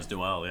Nerlens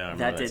Noel,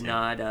 that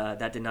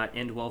did not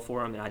end well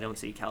for them, and I don't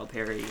see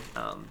Calipari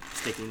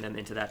sticking them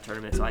into that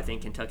tournament. So I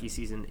think Kentucky's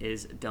season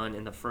is done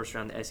in the first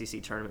round of the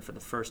SEC tournament for the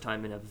first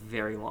time in a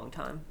very long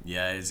time.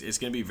 Yeah, it's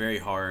going to be very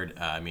hard.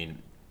 I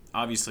mean,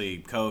 obviously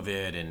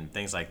COVID and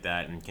things like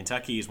that, and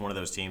Kentucky is one of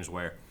those teams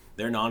where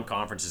their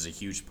non-conference is a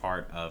huge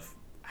part of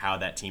how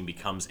that team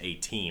becomes a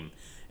team.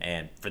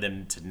 And for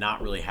them to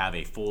not really have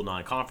a full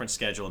non-conference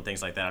schedule and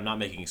things like that, I'm not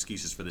making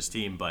excuses for this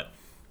team, but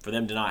for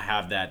them to not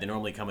have that, they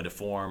normally come into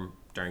form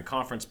during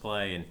conference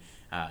play, and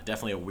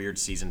definitely a weird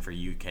season for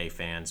UK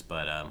fans,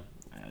 but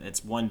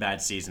it's one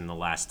bad season in the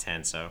last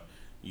 10, so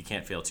you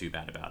can't feel too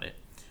bad about it.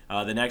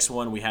 The next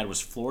one we had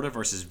was Florida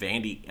versus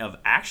Vandy, of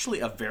actually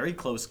a very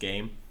close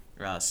game.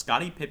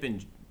 Scottie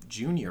Pippen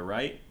Jr.,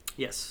 right?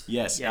 Yes.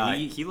 Yes. Yeah,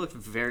 he looked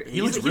very.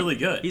 He looks really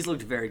good. He's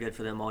looked very good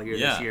for them all year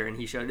this year, and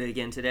he showed it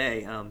again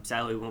today.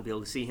 Sadly, we won't be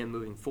able to see him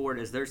moving forward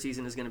as their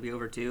season is going to be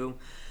over too.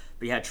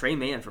 But yeah, Trey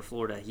Mann for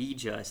Florida, he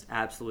just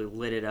absolutely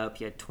lit it up.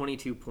 He had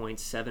 22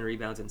 points, 7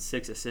 rebounds, and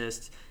 6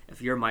 assists.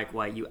 If you're Mike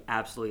White, you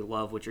absolutely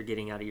love what you're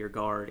getting out of your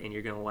guard, and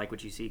you're going to like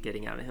what you see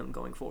getting out of him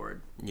going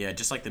forward. Yeah,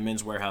 just like the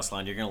men's warehouse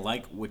line, you're going to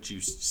like what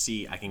you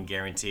see, I can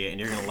guarantee it, and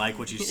you're going to like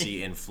what you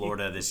see in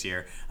Florida this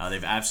year.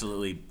 They've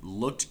absolutely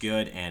looked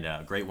good, and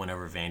a great win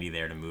over Vandy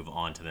there to move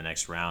on to the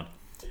next round.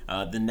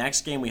 The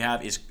next game we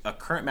have is a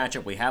current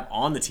matchup we have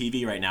on the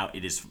TV right now.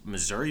 It is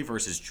Missouri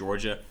versus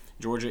Georgia.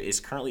 Georgia is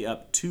currently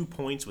up 2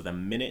 points with a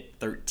minute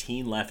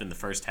 13 left in the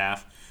first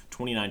half,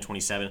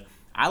 29-27.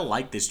 I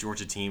like this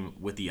Georgia team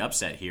with the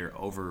upset here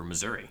over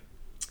Missouri.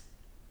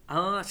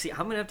 See, I'm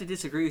going to have to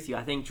disagree with you.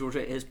 I think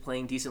Georgia is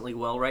playing decently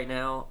well right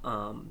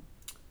now.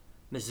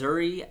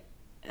 Missouri,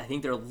 I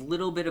think they're a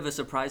little bit of a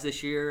surprise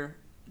this year.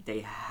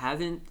 They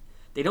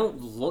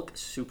don't look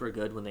super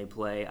good when they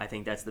play. I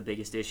think that's the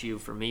biggest issue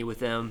for me with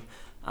them.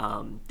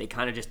 They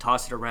kind of just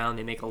toss it around.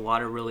 They make a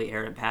lot of really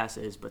errant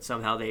passes, but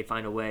somehow they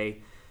find a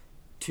way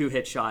to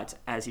hit shots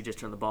as he just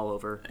turned the ball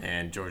over.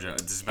 And Georgia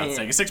is about to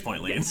take a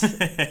 6-point lead. Yes.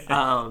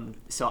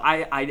 So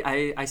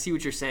I see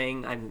what you're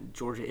saying.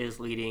 Georgia is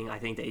leading. I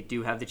think they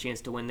do have the chance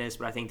to win this,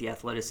 but I think the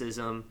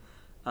athleticism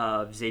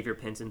of Xavier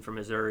Pinson from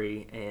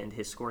Missouri and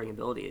his scoring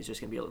ability is just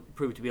going to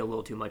prove to be a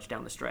little too much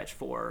down the stretch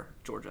for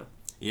Georgia.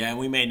 Yeah, and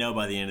we may know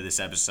by the end of this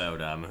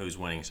episode who's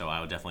winning, so I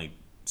would definitely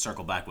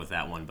circle back with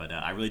that one. But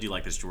I really do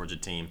like this Georgia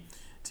team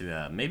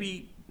to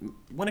maybe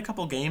win a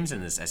couple games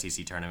in this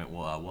SEC tournament.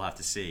 We'll have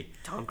to see.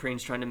 Tom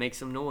Crean's trying to make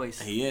some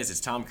noise. He is. It's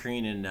Tom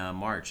Crean in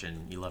March,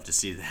 and you love to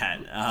see that.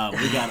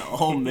 We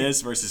got Ole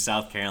Miss versus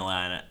South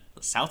Carolina.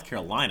 South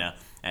Carolina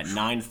at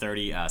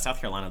 9:30.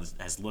 South Carolina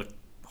has looked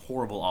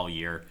horrible all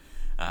year.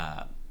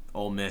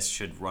 Ole Miss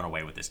should run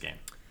away with this game.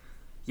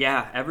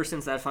 Yeah, ever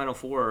since that Final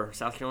Four,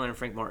 South Carolina and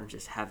Frank Martin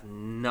just have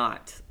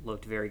not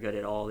looked very good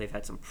at all. They've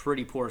had some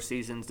pretty poor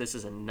seasons. This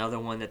is another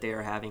one that they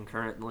are having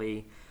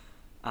currently.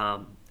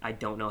 I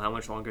don't know how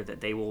much longer that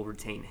they will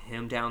retain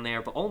him down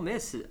there, but Ole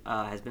Miss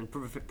has been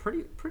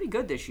pretty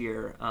good this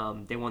year.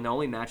 They won the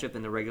only matchup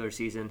in the regular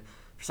season.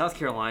 For South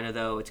Carolina,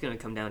 though, it's going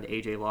to come down to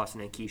A.J.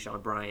 Lawson and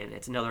Keyshawn Bryant.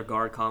 It's another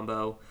guard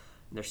combo.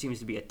 There seems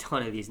to be a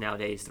ton of these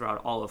nowadays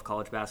throughout all of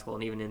college basketball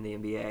and even in the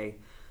NBA.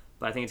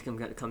 But I think it's going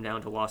to come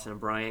down to Lawson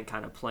and Bryant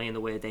kind of playing the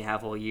way that they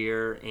have all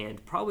year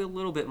and probably a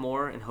little bit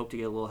more and hope to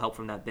get a little help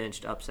from that bench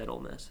to upset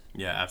Ole Miss.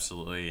 Yeah,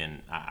 absolutely,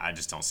 and I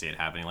just don't see it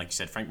happening. Like you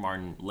said, Frank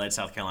Martin led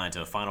South Carolina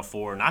to a Final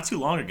Four not too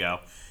long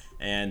ago,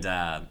 and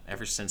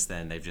ever since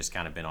then they've just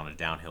kind of been on a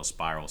downhill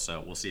spiral,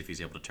 so we'll see if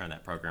he's able to turn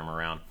that program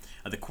around.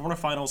 The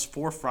quarterfinals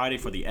for Friday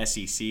for the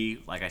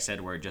SEC, like I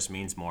said, where it just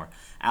means more.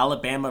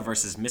 Alabama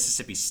versus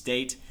Mississippi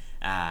State.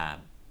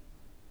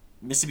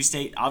 Mississippi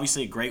State,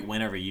 obviously a great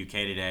win over UK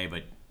today,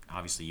 but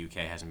obviously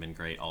UK hasn't been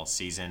great all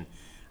season.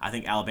 I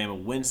think Alabama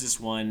wins this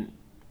one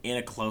in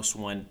a close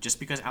one just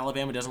because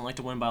Alabama doesn't like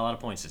to win by a lot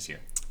of points this year.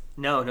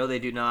 No, they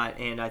do not,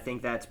 and I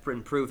think that's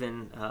been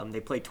proven.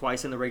 They played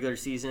twice in the regular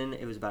season.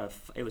 It was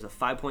a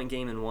 5-point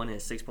game in one and a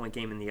 6-point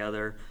game in the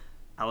other.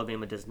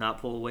 Alabama does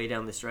not pull away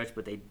down the stretch,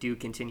 but they do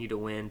continue to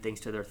win thanks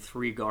to their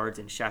 3 guards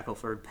in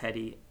Shackelford,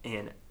 Petty,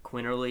 and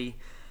Quinterly.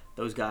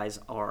 Those guys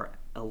are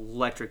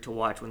electric to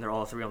watch when they're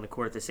all 3 on the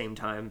court at the same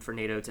time for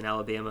Nate Oates and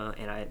Alabama,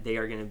 and they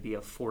are going to be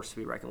a force to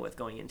be reckoned with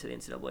going into the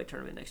NCAA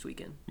tournament next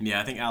weekend.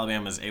 Yeah, I think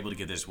Alabama is able to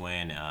get this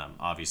win,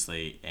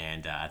 obviously,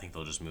 and I think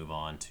they'll just move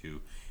on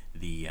to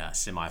the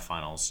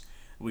semifinals.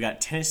 We got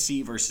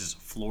Tennessee versus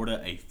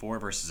Florida, a 4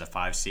 versus a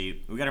 5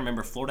 seed. We got to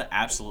remember Florida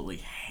absolutely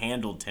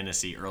handled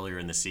Tennessee earlier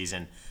in the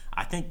season.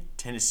 I think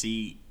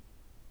Tennessee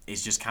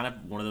is just kind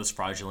of one of those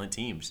fraudulent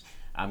teams.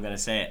 I'm going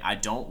to say it. I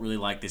don't really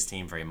like this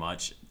team very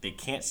much. They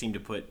can't seem to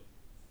put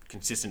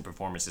consistent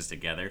performances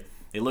together.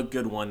 They look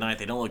good one night.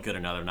 They don't look good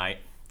another night.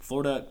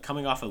 Florida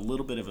coming off a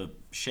little bit of a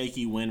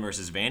shaky win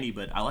versus Vandy,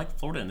 but I like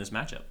Florida in this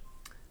matchup.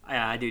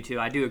 I do too.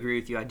 I do agree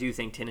with you. I do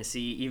think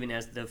Tennessee, even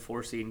as the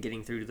 4 seed and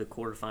getting through to the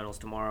quarterfinals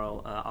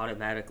tomorrow,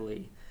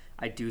 automatically,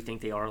 I do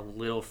think they are a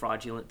little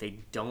fraudulent. They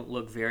don't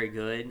look very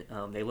good.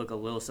 They look a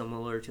little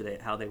similar to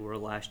how they were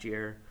last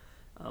year.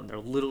 They're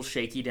a little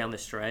shaky down the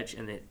stretch,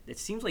 and it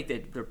seems like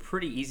they're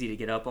pretty easy to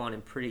get up on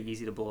and pretty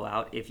easy to blow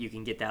out if you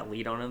can get that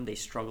lead on them. They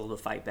struggle to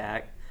fight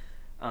back.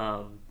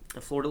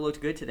 Florida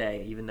looked good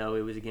today, even though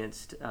it was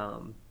against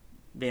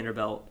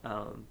Vanderbilt.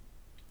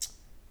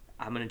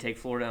 I'm going to take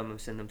Florida. I'm going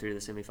to send them through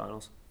the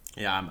semifinals.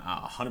 Yeah, I'm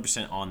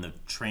 100% on the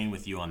train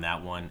with you on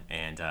that one.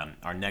 And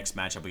our next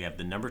matchup, we have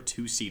the number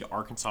 2 seed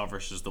Arkansas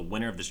versus the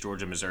winner of this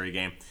Georgia-Missouri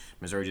game.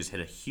 Missouri just hit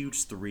a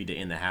huge 3 to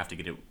end the half to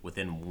get it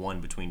within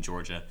 1 between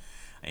Georgia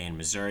and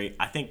Missouri.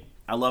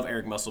 I love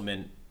Eric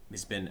Musselman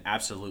It's been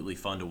absolutely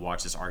fun to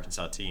watch this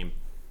Arkansas team.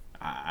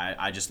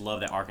 I just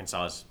love that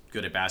Arkansas is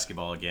good at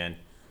basketball again.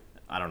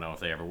 I don't know if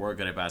they ever were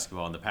good at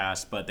basketball in the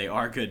past, but they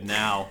are good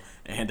now.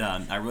 And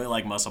I really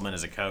like Musselman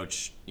as a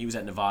coach. He was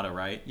at Nevada,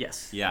 right?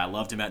 Yes. Yeah, I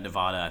loved him at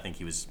Nevada. I think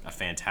he was a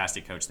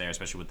fantastic coach there,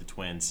 especially with the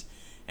Twins.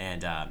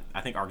 And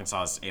I think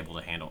Arkansas is able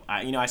to handle.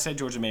 I said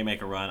Georgia may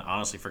make a run. I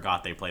honestly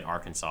forgot they played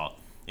Arkansas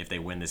if they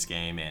win this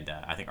game, and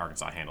I think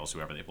Arkansas handles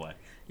whoever they play.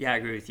 Yeah, I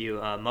agree with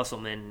you.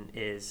 Musselman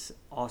is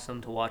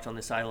awesome to watch on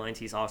the sidelines.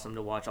 He's awesome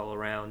to watch all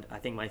around. I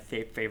think my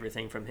favorite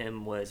thing from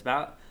him was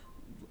about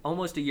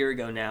almost a year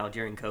ago now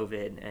during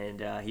COVID,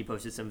 and he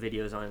posted some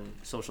videos on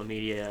social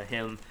media,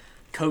 him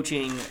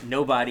coaching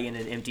nobody in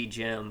an empty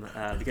gym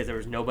because there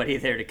was nobody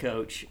there to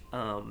coach.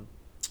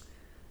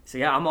 So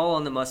yeah, I'm all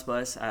on the Muss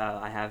Bus.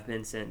 I have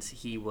been since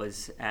he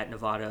was at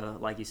Nevada,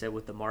 like you said,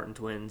 with the Martin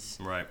twins.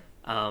 Right.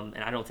 And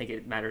I don't think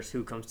it matters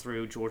who comes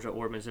through, Georgia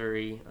or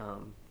Missouri.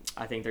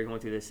 I think they're going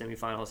through the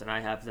semifinals, and I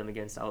have them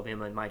against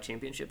Alabama in my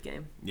championship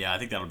game. Yeah, I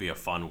think that'll be a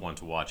fun one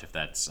to watch if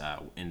that's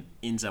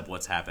ends up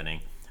what's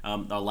happening.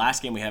 The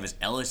last game we have is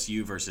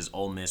LSU versus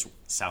Ole Miss,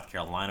 South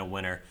Carolina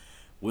winner.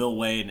 Will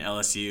Wade and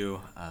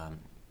LSU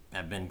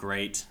have been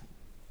great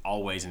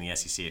always in the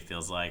SEC, it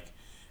feels like.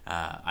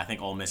 I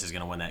think Ole Miss is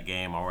going to win that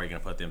game. I'm already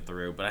going to put them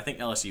through. But I think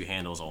LSU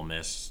handles Ole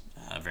Miss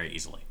very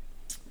easily.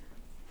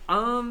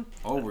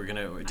 We're going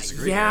to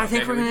disagree. Yeah, here. I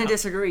think Okay, we're going to go.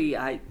 disagree.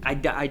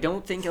 I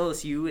don't think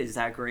LSU is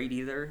that great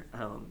either.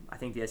 I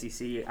think the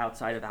SEC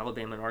outside of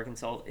Alabama and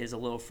Arkansas is a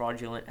little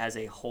fraudulent as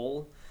a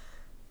whole.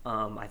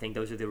 I think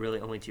those are the really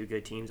only two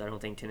good teams. I don't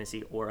think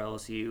Tennessee or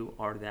LSU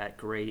are that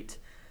great.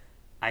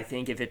 I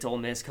think if it's Ole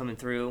Miss coming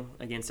through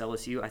against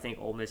LSU, I think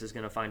Ole Miss is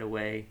going to find a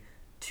way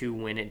to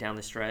win it down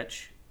the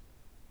stretch.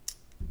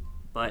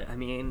 But, I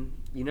mean,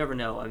 you never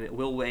know. I mean,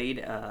 Will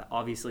Wade,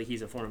 obviously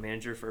he's a former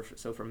manager.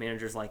 So for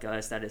managers like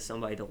us, that is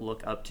somebody to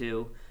look up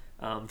to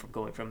from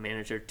going from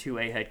manager to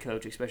a head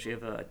coach, especially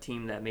of a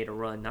team that made a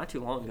run not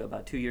too long ago,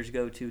 about 2 years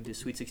ago, to the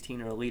Sweet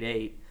 16 or Elite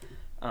 8.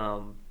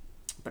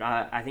 But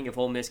I think if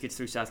Ole Miss gets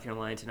through South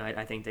Carolina tonight,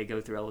 I think they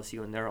go through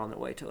LSU, and they're on their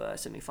way to a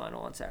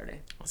semifinal on Saturday.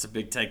 That's a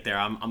big take there.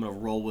 I'm going to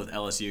roll with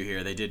LSU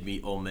here. They did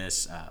beat Ole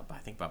Miss, I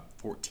think about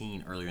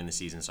 14 earlier in the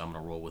season, so I'm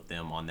going to roll with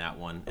them on that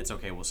one. It's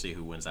okay. We'll see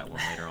who wins that one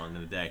later on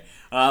in the day.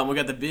 We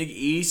got the Big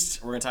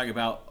East. We're going to talk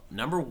about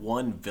number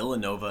 1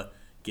 Villanova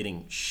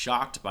getting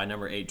shocked by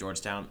number 8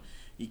 Georgetown.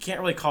 You can't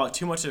really call it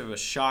too much of a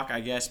shock, I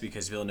guess,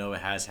 because Villanova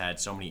has had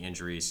so many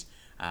injuries.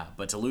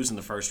 But to lose in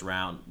the first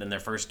round, in their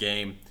first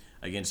game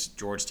against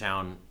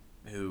Georgetown,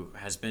 who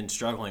has been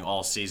struggling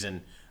all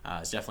season,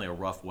 is definitely a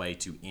rough way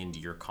to end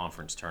your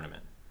conference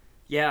tournament.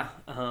 Yeah,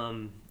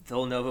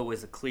 Villanova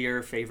was a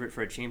clear favorite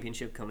for a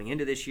championship coming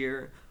into this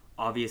year.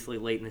 Obviously,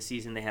 late in the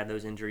season, they had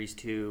those injuries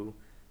to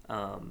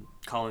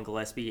Colin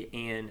Gillespie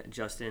and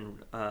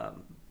Justin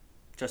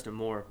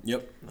Moore.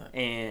 Yep.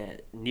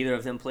 And neither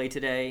of them played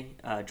today.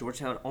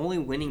 Georgetown only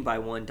winning by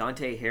 1.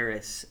 Dante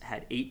Harris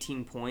had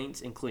 18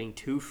 points, including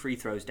 2 free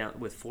throws down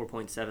with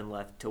 4.7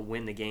 left to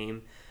win the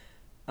game.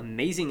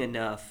 Amazing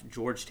enough,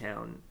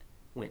 Georgetown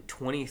went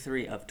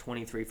 23 of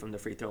 23 from the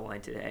free throw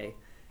line today.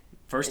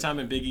 First time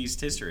in Big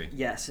East history.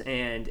 Yes,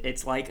 and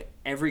it's like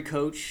every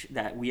coach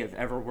that we have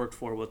ever worked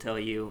for will tell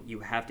you,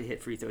 you have to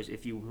hit free throws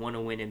if you want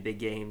to win in big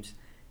games.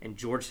 And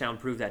Georgetown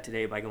proved that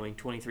today by going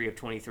 23 of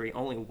 23,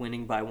 only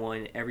winning by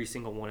 1. Every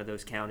single one of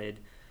those counted.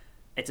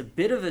 It's a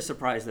bit of a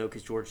surprise, though,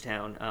 because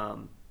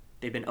Georgetown,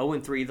 they've been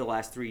 0-3 the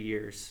last 3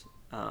 years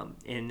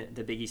in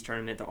the Big East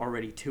tournament. They're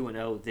already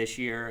 2-0 this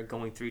year,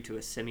 going through to a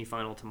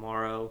semifinal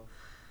tomorrow.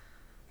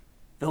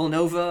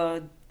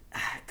 Villanova,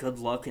 good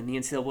luck in the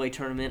NCAA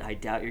tournament. I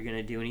doubt you're going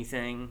to do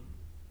anything.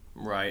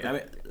 Right. I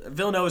mean,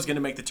 Villanova is going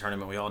to make the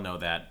tournament. We all know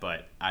that,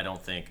 but I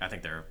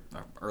think they're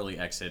an early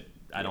exit.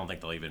 I don't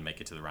think they'll even make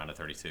it to the round of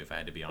 32, if I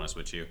had to be honest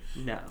with you.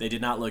 No. They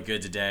did not look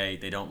good today.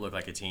 They don't look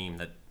like a team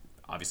that,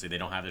 obviously, they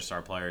don't have their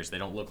star players. They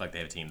don't look like they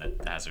have a team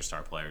that has their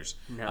star players.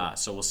 No.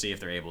 So we'll see if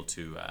they're able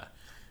to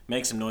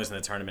make some noise in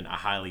the tournament. I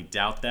highly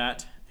doubt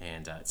that.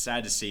 And it's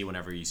sad to see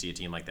whenever you see a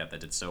team like that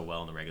did so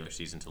well in the regular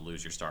season to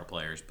lose your star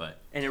players.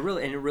 And it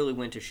really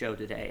went to show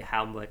today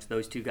how much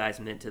those two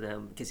guys meant to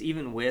them. Because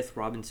even with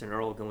Robinson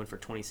Earl going for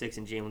 26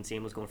 and Jalen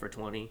Samuels going for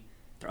 20,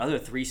 their other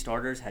 3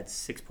 starters had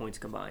 6 points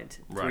combined.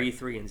 Right.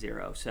 3 and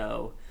 0.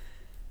 So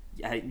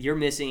you're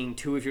missing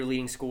 2 of your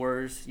leading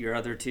scorers. Your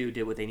other 2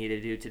 did what they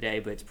needed to do today,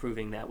 but it's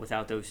proving that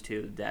without those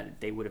 2,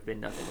 that they would have been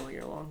nothing all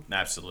year long.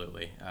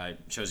 Absolutely. It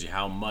shows you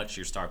how much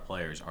your star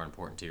players are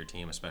important to your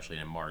team, especially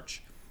in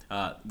March.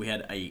 We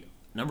had a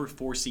number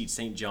 4 seed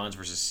St. John's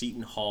versus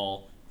Seton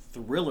Hall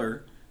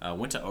thriller.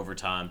 Went to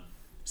overtime.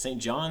 St.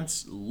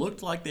 John's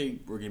looked like they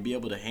were going to be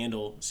able to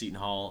handle Seton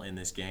Hall in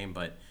this game,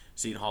 but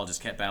Seton Hall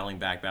just kept battling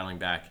back,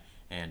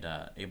 and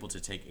able to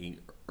take an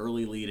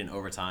early lead in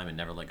overtime and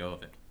never let go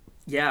of it.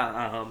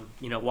 Yeah,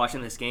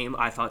 watching this game,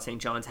 I thought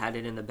St. John's had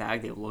it in the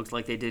bag. They looked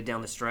like they did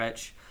down the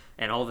stretch,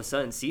 and all of a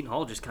sudden, Seton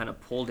Hall just kind of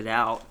pulled it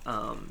out.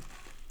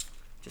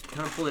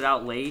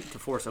 Late to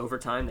force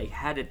overtime. They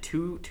had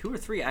two or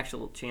three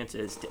actual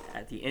chances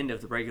at the end of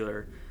the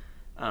regular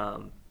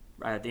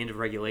at the end of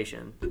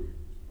regulation.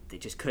 They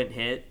just couldn't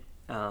hit.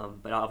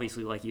 But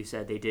obviously, like you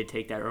said, they did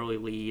take that early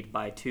lead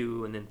by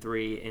 2 and then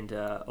 3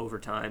 into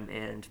overtime,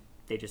 and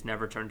they just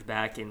never turned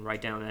back. And right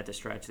down at the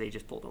stretch, they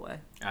just pulled away.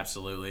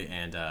 Absolutely,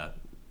 and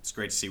it's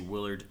great to see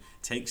Willard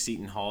take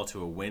Seton Hall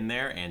to a win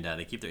there, and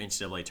they keep their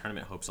NCAA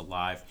tournament hopes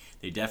alive.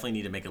 They definitely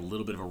need to make a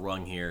little bit of a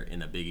run here in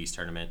the Big East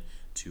tournament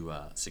to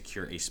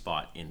secure a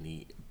spot in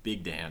the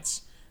Big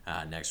Dance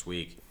next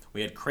week.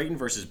 We had Creighton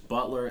versus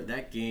Butler.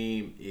 That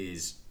game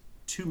is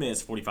 2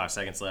 minutes, 45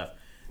 seconds left.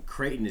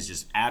 Creighton is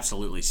just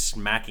absolutely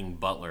smacking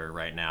Butler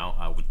right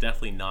now. We're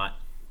definitely not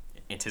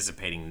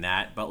anticipating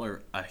that.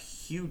 Butler, a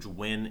huge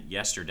win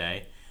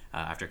yesterday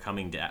after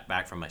coming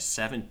back from a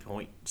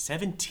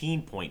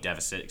 17-point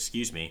deficit,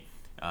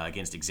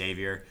 against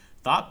Xavier.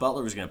 Thought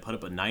Butler was going to put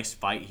up a nice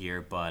fight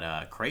here,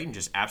 but Creighton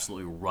just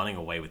absolutely running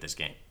away with this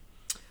game.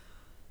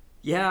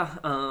 Yeah,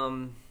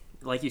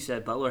 like you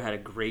said, Butler had a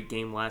great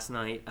game last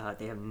night.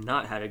 They have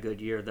not had a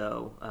good year,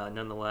 though,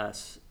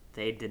 nonetheless.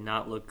 They did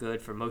not look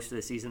good for most of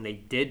the season. They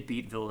did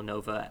beat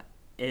Villanova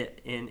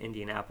in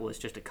Indianapolis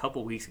just a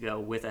couple weeks ago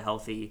with a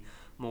healthy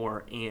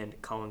Moore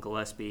and Colin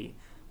Gillespie,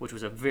 which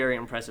was a very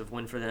impressive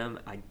win for them.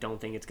 I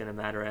don't think it's going to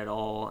matter at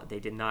all.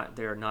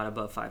 They're not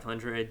above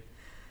 500.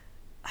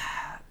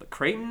 But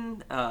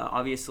Creighton,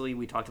 obviously,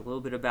 we talked a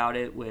little bit about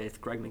it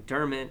with Greg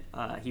McDermott.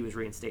 He was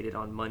reinstated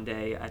on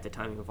Monday at the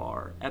timing of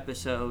our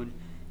episode.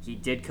 He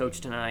did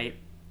coach tonight.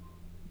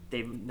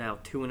 They've now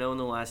 2-0 in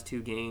the last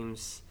 2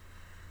 games.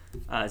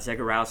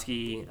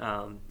 Zagorowski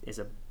is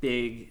a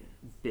big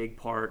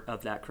part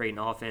of that Creighton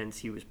offense.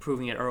 He was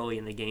proving it early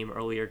in the game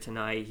earlier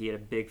tonight. He had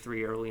a big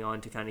 3 early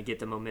on to kind of get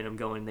the momentum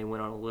going. They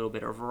went on a little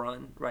bit of a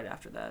run right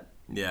after that.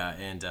 Yeah,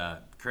 and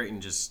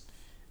Creighton just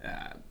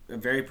a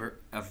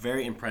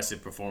very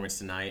impressive performance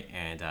tonight,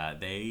 and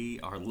they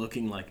are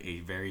looking like a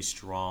very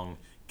strong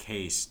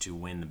case to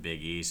win the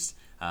Big East.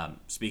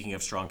 Speaking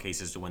of strong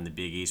cases to win the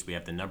Big East, we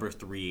have the number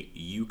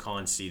 3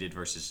 UConn seeded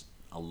versus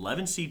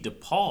 11 seed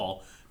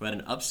DePaul, who had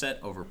an upset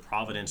over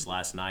Providence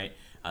last night.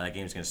 That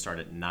game is going to start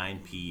at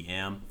 9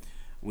 p.m.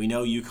 We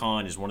know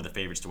UConn is one of the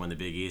favorites to win the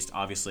Big East.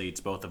 Obviously, it's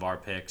both of our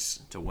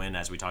picks to win,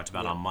 as we talked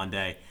about on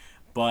Monday.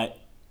 But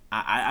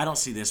I don't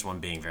see this one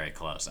being very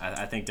close.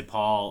 I think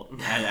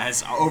DePaul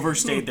has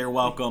overstayed their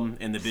welcome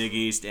in the Big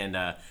East, and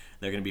they're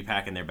going to be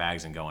packing their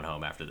bags and going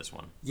home after this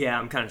one. Yeah,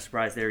 I'm kind of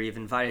surprised they're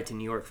even invited to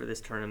New York for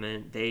this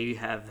tournament. They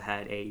have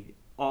had a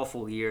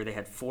awful year. They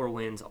had 4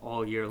 wins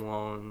all year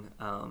long.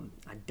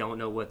 I don't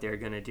know what they're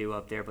going to do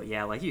up there, but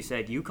yeah, like you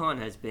said, UConn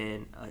has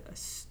been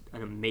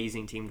an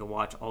amazing team to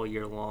watch all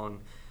year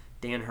long.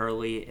 Dan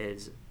Hurley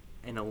is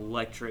an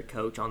electric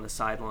coach on the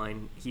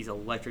sideline. He's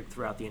electric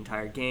throughout the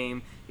entire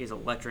game. He's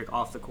electric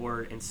off the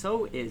court, and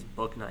so is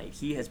Bouknight.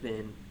 He has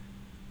been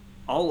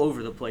all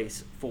over the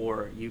place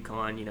for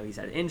UConn. You know, he's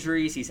had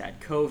injuries, he's had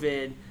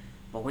COVID,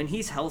 but when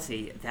he's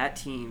healthy, that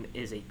team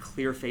is a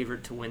clear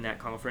favorite to win that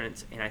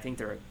conference, and I think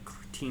they're a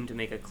team to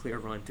make a clear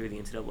run through the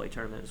NCAA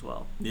tournament as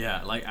well.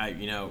 Yeah, like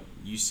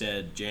you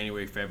said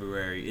January,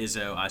 February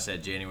Izzo, I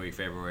said January,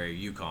 February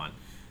UConn,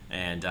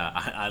 and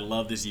I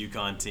love this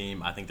UConn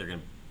team. I think they're going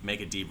to make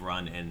a deep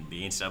run in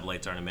the NCAA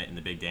tournament in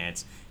the Big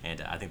Dance,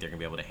 and I think they're going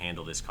to be able to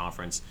handle this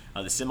conference.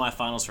 The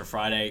semifinals for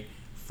Friday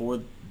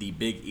for the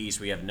Big East,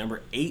 we have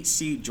number 8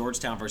 seed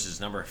Georgetown versus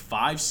number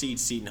 5 seed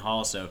Seton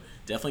Hall, so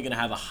definitely going to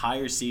have a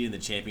higher seed in the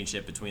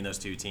championship between those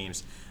two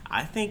teams.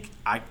 I think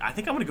I'm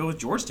going to go with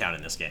Georgetown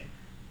in this game.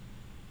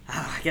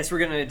 I guess we're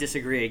going to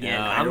disagree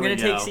again. I'm going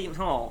to take Seton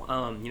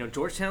Hall.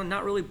 Georgetown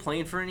not really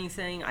playing for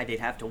anything. They'd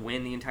have to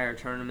win the entire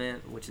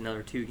tournament, which is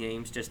another 2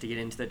 games just to get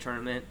into the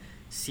tournament.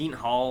 Seton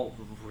Hall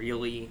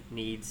really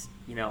needs,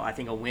 I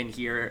think a win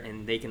here,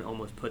 and they can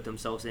almost put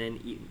themselves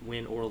in,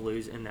 win or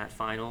lose in that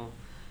final.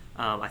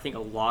 I think a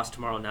loss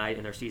tomorrow night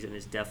and their season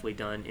is definitely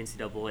done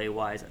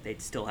NCAA-wise.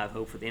 They'd still have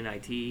hope for the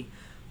NIT,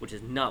 which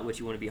is not what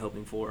you want to be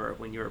hoping for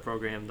when you're a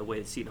program the way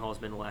that Seton Hall has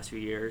been the last few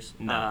years.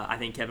 No. I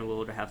think Kevin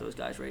Willard will have those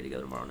guys ready to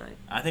go tomorrow night.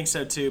 I think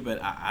so too,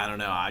 but I don't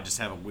know. I just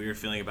have a weird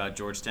feeling about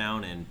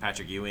Georgetown and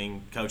Patrick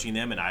Ewing coaching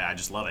them, and I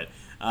just love it.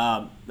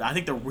 I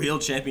think the real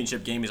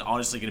championship game is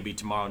honestly going to be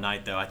tomorrow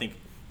night, though. I think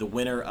the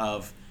winner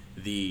of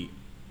the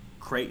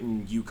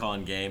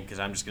Creighton-UConn game, because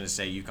I'm just going to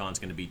say UConn's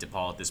going to beat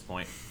DePaul at this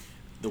point.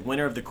 The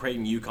winner of the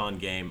Creighton-UConn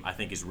game, I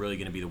think, is really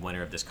going to be the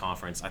winner of this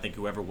conference. I think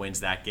whoever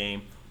wins that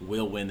game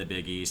will win the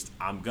Big East.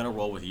 I'm going to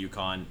roll with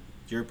UConn.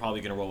 You're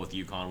probably going to roll with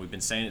UConn. We've been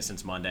saying it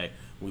since Monday.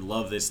 We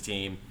love this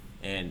team,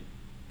 and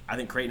I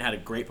think Creighton had a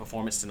great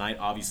performance tonight.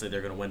 Obviously,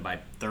 they're going to win by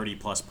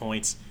 30-plus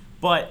points,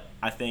 but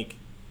I think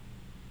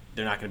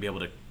they're not going to be able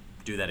to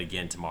do that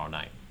again tomorrow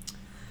night.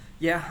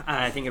 Yeah,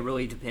 I think it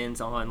really depends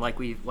on, like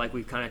we've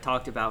kind of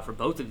talked about for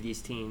both of these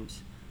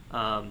teams,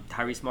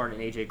 Tyrese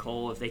Martin and AJ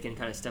Cole, if they can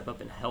kind of step up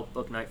and help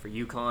Bouknight for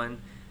UConn,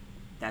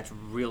 that's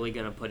really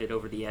going to put it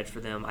over the edge for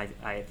them.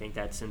 I think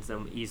that sends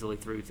them easily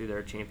through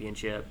their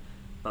championship.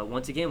 But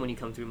once again, when you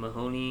come through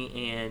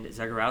Mahoney and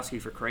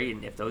Zagorowski for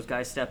Creighton, if those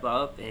guys step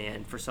up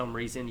and for some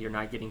reason you're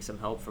not getting some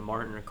help from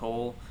Martin or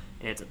Cole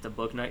and it's at the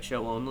Bouknight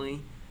show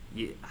only,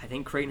 I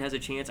think Creighton has a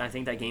chance. I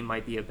think that game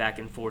might be a back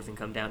and forth and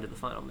come down to the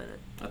final minute.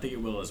 I think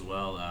it will as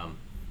well. I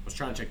was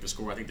trying to check the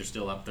score. I think they're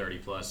still up 30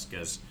 plus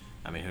because,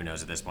 I mean, who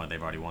knows at this point?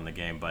 They've already won the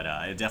game. But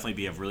it'll definitely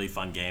be a really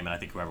fun game, and I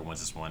think whoever wins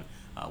this one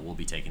will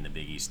be taking the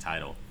Big East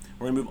title.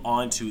 We're going to move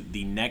on to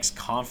the next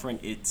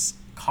conference.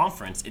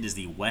 It is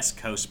the West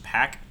Coast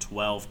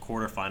Pac-12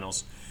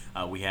 quarterfinals.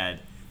 We had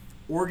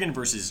Oregon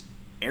versus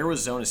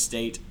Arizona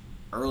State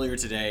earlier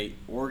today.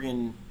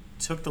 Oregon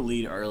took the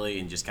lead early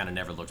and just kind of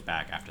never looked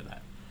back after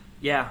that.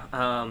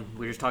 Yeah,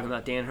 we were just talking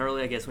about Dan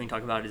Hurley. I guess we can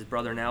talk about his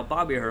brother now,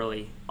 Bobby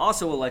Hurley.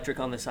 Also electric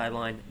on the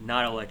sideline,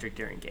 not electric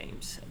during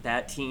games.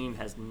 That team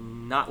has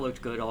not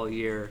looked good all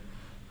year.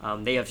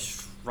 They have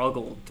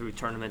struggled through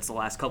tournaments the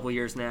last couple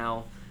years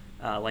now.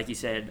 Like you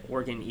said,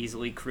 Oregon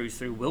easily cruised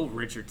through. Will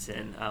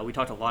Richardson, we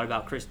talked a lot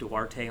about Chris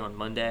Duarte on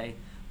Monday.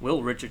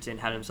 Will Richardson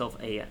had himself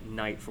a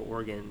night for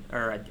Oregon,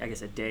 or I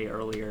guess a day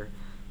earlier.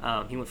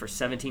 He went for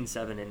 17,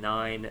 7, and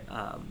 9.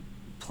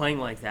 Playing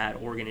like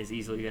that, Oregon is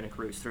easily going to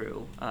cruise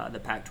through the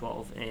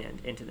Pac-12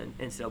 and into the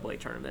NCAA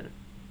tournament.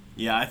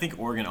 Yeah, I think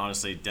Oregon,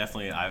 honestly,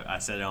 definitely, I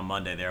said it on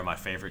Monday, they're my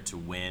favorite to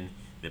win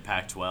the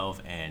Pac-12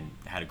 and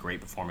had a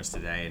great performance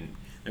today. And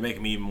they're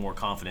making me even more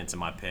confident in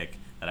my pick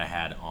that I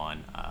had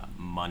on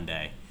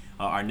Monday.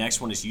 Our next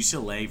one is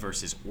UCLA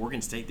versus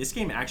Oregon State. This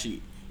game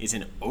actually is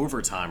in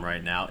overtime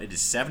right now. It is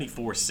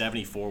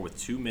 74-74 with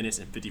 2 minutes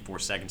and 54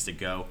 seconds to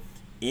go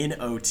in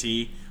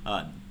OT.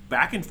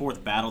 Back and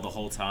forth battle the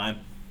whole time.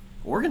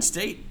 Oregon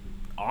State,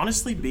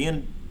 honestly,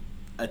 being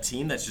a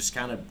team that's just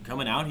kind of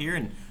coming out here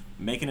and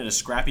making it a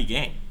scrappy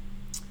game.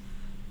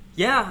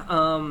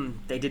 Yeah,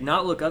 they did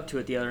not look up to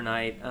it the other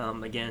night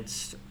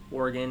against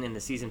Oregon in the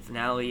season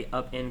finale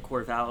up in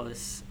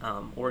Corvallis.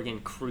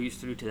 Oregon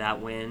cruised through to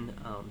that win,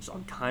 so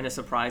I'm kind of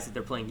surprised that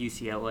they're playing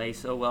UCLA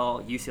so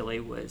well.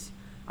 UCLA was,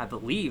 I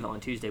believe,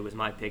 on Tuesday was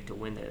my pick to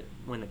win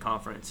the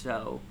conference.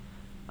 So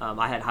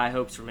I had high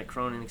hopes for Mick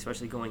Cronin,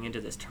 especially going into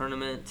this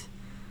tournament.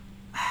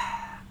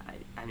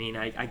 I mean,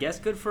 I guess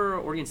good for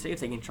Oregon State if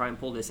they can try and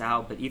pull this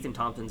out, but Ethan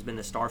Thompson's been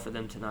the star for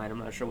them tonight. I'm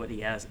not sure what he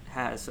has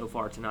so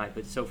far tonight,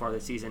 but so far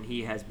this season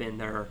he has been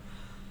their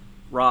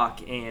rock.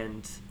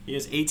 And he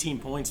has 18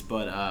 points,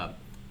 but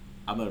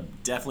I'm going to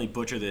definitely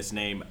butcher this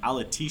name.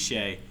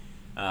 Alatishe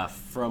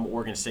from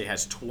Oregon State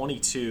has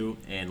 22,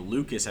 and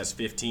Lucas has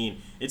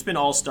 15. It's been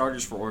all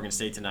starters for Oregon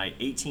State tonight,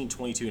 18,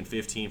 22, and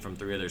 15 from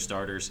 3 of their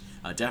starters.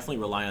 Definitely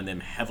rely on them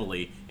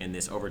heavily in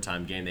this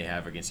overtime game they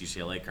have against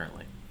UCLA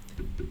currently.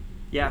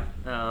 Yeah,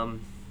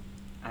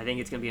 I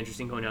think it's going to be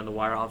interesting going down the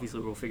wire. Obviously,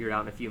 we'll figure it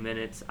out in a few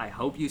minutes. I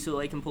hope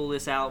UCLA can pull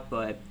this out,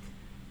 but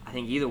I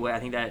think either way, I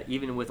think that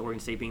even with Oregon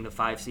State being the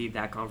 5 seed,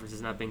 that conference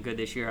has not been good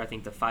this year. I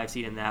think the 5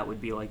 seed in that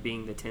would be like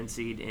being the 10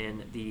 seed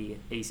in the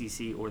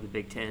ACC or the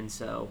Big Ten.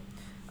 So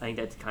I think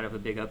that's kind of a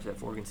big upset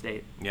for Oregon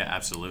State. Yeah,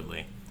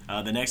 absolutely.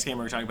 The next game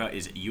we're talking about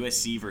is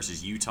USC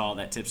versus Utah.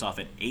 That tips off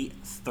at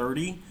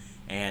 8:30,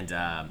 and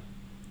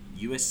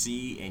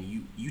USC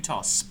and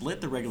Utah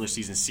split the regular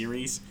season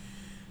series.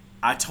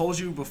 I told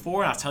you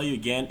before, and I'll tell you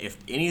again, if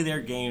any of their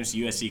games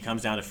USC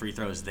comes down to free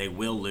throws, they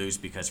will lose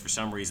because for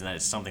some reason that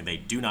is something they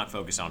do not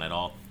focus on at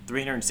all.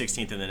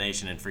 316th in the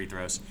nation in free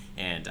throws,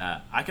 and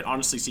I could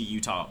honestly see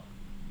Utah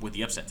with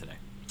the upset today.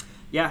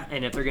 Yeah,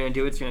 and if they're going to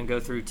do it, it's going to go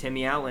through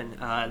Timmy Allen,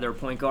 their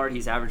point guard.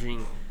 He's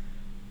averaging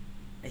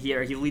he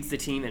leads the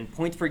team in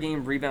points per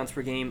game, rebounds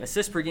per game,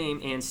 assists per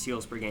game, and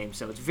steals per game.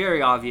 So it's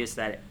very obvious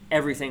that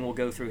everything will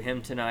go through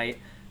him tonight.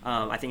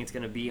 I think it's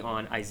going to be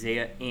on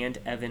Isaiah and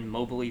Evan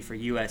Mobley for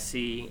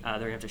USC. They're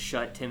going to have to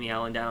shut Timmy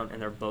Allen down,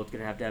 and they're both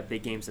going to have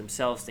big games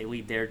themselves. They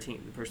lead their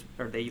team,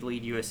 or they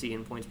lead USC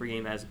in points per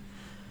game as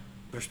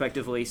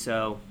respectively.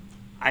 So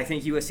I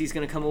think USC is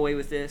going to come away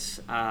with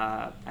this.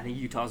 I think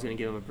Utah's going to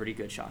give them a pretty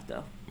good shot,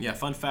 though. Yeah,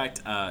 fun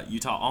fact,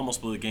 Utah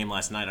almost blew the game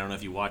last night. I don't know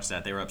if you watched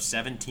that. They were up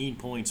 17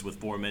 points with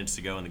 4 minutes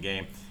to go in the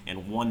game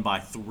and won by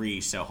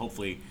 3. So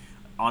hopefully,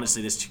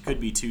 honestly, this could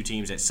be 2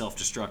 teams that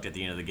self-destruct at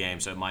the end of the game,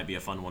 so it might be a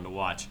fun one to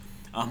watch.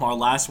 Our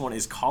last one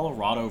is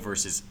Colorado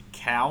versus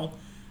Cal.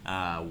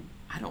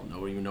 I don't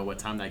even know what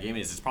time that game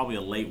is. It's probably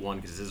a late one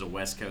because this is a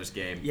West Coast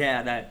game.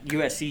 Yeah, that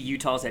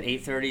USC-Utah's at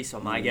 8:30,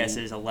 so my guess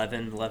is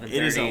 11:30.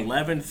 It is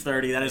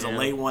 11:30. That is a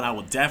late one. I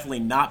will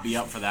definitely not be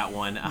up for that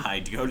one.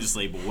 I go to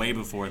sleep way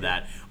before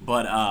that.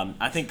 But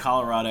I think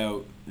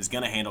Colorado is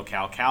going to handle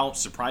Cal. Cal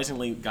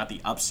surprisingly got the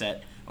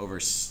upset over,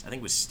 I think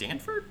it was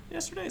Stanford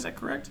yesterday. Is that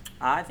correct?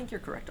 I think you're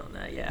correct on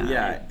that, yeah.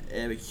 Yeah,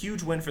 a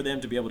huge win for them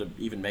to be able to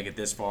even make it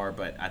this far,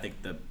 but I think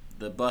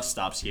the bus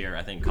stops here.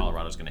 I think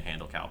Colorado's going to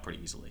handle Cal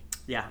pretty easily.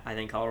 Yeah, I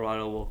think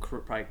Colorado will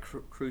probably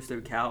cruise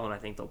through Cal, and I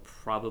think they'll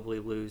probably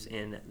lose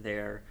in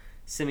their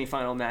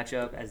semifinal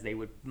matchup, as they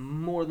would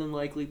more than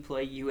likely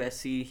play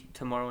USC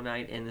tomorrow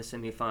night in the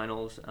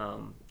semifinals,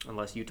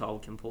 unless Utah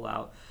can pull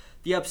out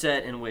the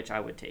upset, in which I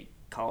would take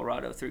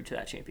Colorado through to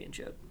that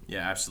championship.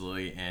 Yeah,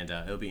 absolutely, and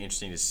it'll be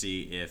interesting to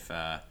see if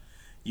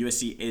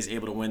USC is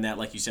able to win that.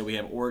 Like you said, we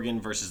have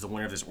Oregon versus the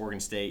winner of this Oregon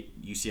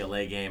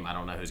State-UCLA game. I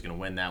don't know who's going to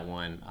win that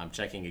one. I'm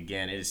checking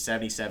again. It is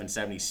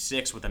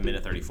 77-76 with a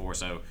minute 34,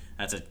 so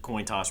that's a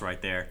coin toss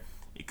right there.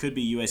 It could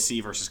be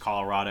USC versus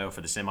Colorado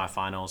for the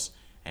semifinals,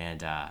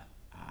 and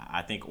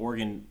I think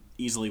Oregon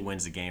easily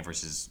wins the game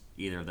versus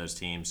either of those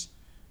teams.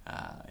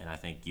 And I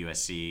think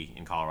USC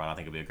and Colorado, I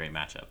think it'll be a great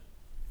matchup.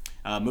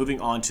 Moving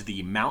on to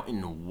the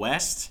Mountain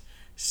West,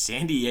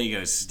 San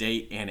Diego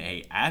State in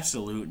a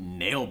absolute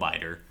nail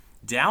biter.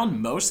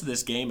 Down most of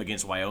this game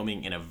against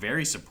Wyoming in a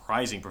very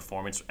surprising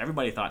performance.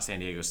 Everybody thought San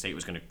Diego State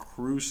was going to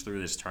cruise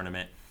through this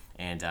tournament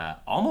and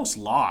almost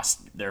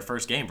lost their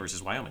first game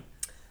versus Wyoming.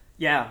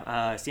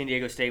 Yeah, San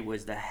Diego State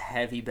was the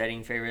heavy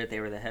betting favorite. They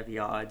were the heavy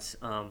odds.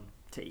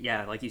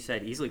 Like you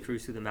said, easily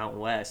cruise through the Mountain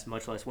West,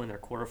 much less win their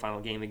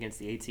quarterfinal game against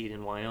the 8th seed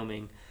in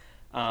Wyoming.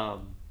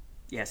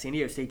 San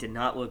Diego State did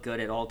not look good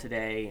at all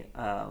today.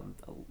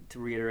 To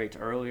reiterate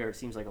earlier, it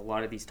seems like a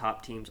lot of these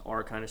top teams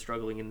are kind of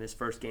struggling in this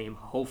first game.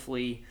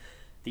 Hopefully,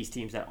 these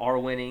teams that are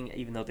winning,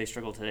 even though they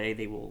struggle today,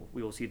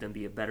 we will see them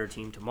be a better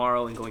team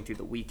tomorrow and going through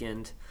the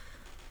weekend.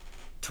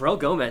 Terrell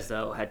Gomez,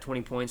 though, had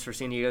 20 points for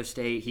San Diego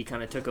State. He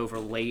kind of took over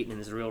late and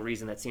is the real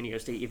reason that San Diego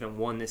State even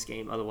won this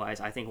game.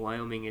 Otherwise, I think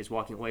Wyoming is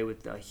walking away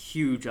with a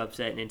huge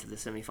upset and into the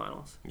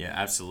semifinals. Yeah,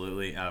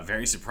 absolutely.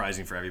 Very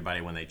surprising for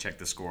everybody when they checked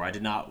the score. I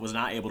was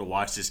not able to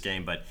watch this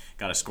game, but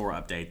got a score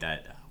update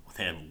that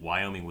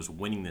Wyoming was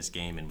winning this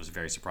game and was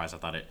very surprised. I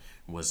thought it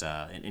was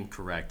an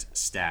incorrect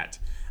stat.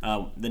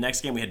 The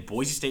next game, we had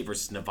Boise State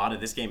versus Nevada.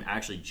 This game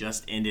actually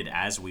just ended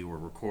as we were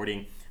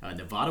recording.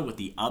 Nevada with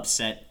the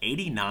upset,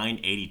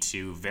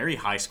 89-82. Very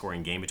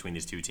high-scoring game between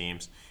these two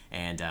teams.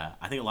 And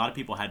I think a lot of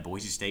people had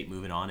Boise State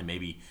moving on and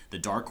maybe the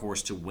dark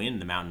horse to win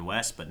the Mountain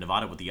West, but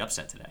Nevada with the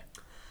upset today.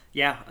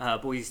 Yeah,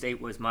 Boise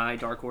State was my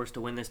dark horse to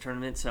win this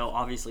tournament, so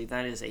obviously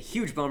that is a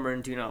huge bummer,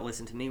 and do not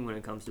listen to me when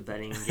it comes to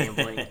betting and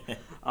gambling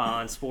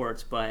on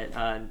sports. But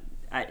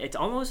it's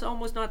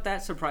almost not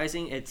that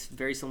surprising. It's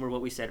very similar to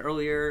what we said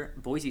earlier.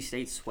 Boise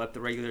State swept the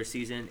regular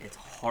season. It's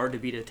hard to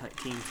beat a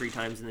team 3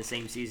 times in the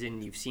same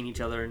season. You've seen each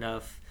other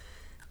enough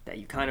that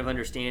you kind of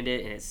understand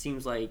it, and it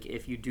seems like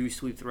if you do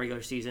sweep the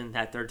regular season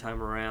that third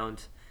time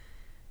around,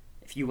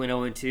 if you win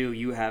 0-2,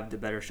 you have the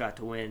better shot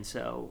to win.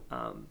 So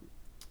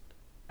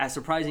as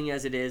surprising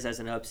as it is as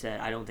an upset,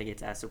 I don't think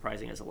it's as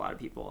surprising as a lot of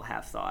people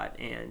have thought.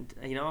 And,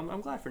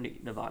 I'm glad for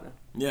Nevada.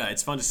 Yeah,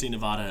 it's fun to see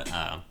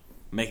Nevada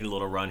making a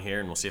little run here,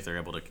 and we'll see if they're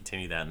able to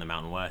continue that in the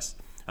Mountain West.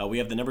 We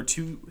have the number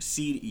 2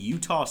 seed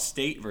Utah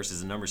State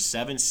versus the number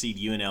 7 seed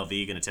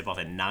UNLV, going to tip off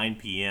at 9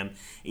 p.m.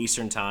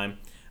 Eastern Time.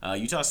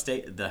 Utah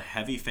State, the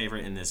heavy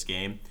favorite in this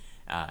game,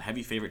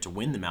 heavy favorite to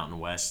win the Mountain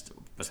West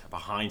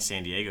behind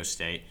San Diego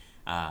State.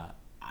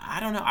 I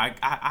don't know.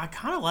 I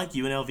kind of like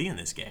UNLV in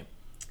this game.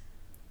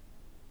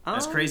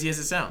 As crazy as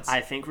it sounds.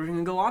 I think we're going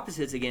to go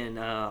opposites again.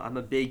 I'm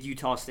a big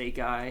Utah State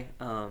guy.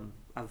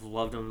 I've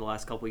loved them the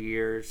last couple of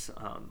years.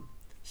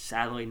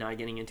 Sadly, not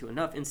getting into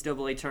enough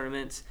NCAA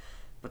tournaments.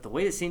 But the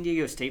way that San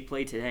Diego State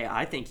played today,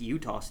 I think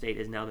Utah State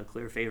is now the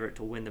clear favorite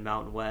to win the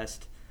Mountain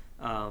West,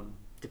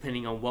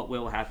 depending on what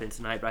will happen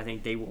tonight. But I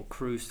think they will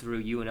cruise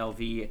through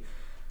UNLV.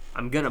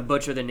 I'm going to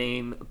butcher the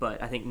name,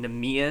 but I think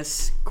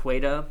Nemias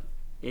Queta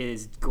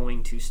is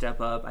going to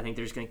step up. I think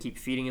they're just going to keep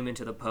feeding him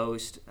into the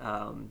post.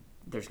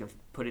 They're just going to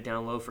put it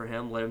down low for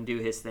him, let him do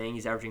his thing.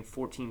 He's averaging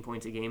 14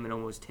 points a game and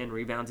almost 10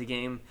 rebounds a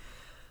game.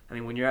 I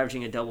mean, when you're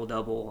averaging a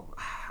double-double,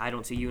 I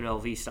don't see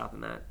UNLV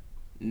stopping that.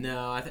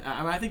 No,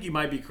 I think you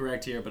might be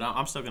correct here, but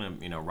I'm still going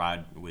to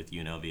ride with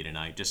UNLV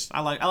tonight.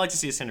 I like to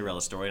see a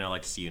Cinderella story, and I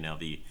like to see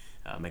UNLV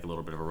make a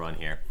little bit of a run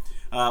here.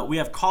 We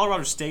have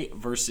Colorado State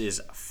versus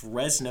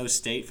Fresno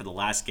State for the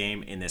last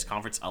game in this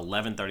conference.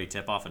 11:30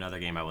 tip-off, another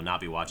game I will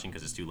not be watching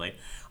because it's too late.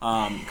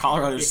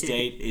 Colorado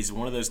State is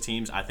one of those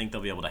teams. I think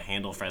they'll be able to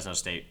handle Fresno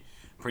State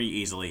pretty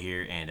easily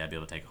here and be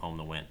able to take home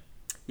the win.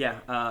 Yeah,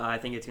 I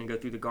think it's going to go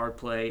through the guard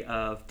play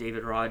of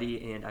David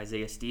Roddy and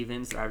Isaiah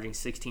Stevens. They're averaging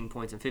 16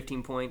 points and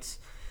 15 points.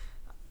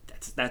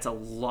 That's a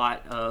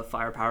lot of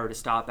firepower to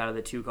stop out of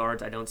the 2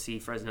 guards. I don't see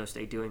Fresno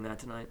State doing that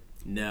tonight.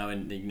 No,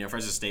 and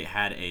Fresno State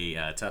had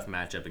a tough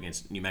matchup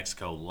against New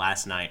Mexico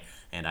last night,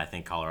 and I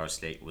think Colorado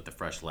State, with the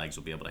fresh legs,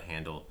 will be able to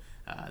handle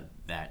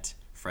that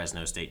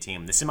Fresno State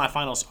team. The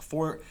semifinals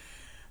for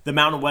the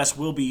Mountain West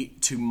will be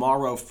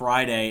tomorrow,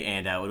 Friday,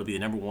 and it'll be the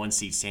number 1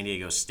 seed San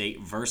Diego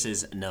State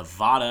versus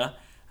Nevada.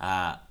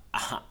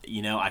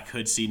 I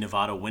could see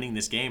Nevada winning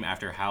this game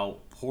after how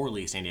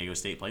poorly San Diego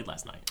State played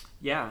last night.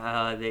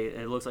 Yeah,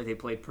 it looks like they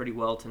played pretty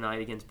well tonight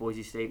against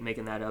Boise State,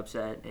 making that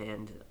upset.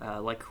 And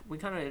like we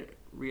kind of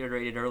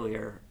reiterated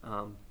earlier,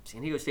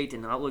 San Diego State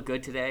did not look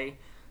good today.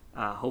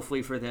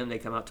 Hopefully for them, they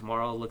come out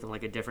tomorrow looking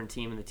like a different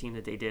team and the team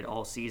that they did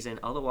all season.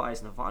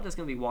 Otherwise, Nevada's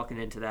going to be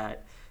walking into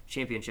that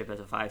championship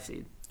as a 5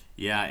 seed.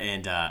 Yeah,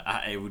 and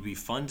it would be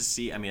fun to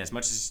see. I mean, as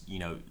much as,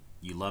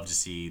 you love to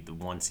see the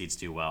 1 seeds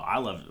do well, I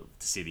love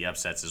to see the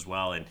upsets as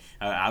well, and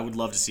I would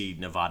love to see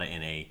Nevada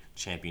in a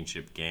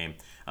championship game.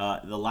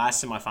 The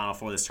last semifinal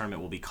for this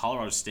tournament will be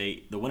Colorado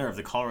State, the winner of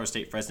the Colorado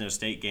State-Fresno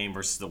State game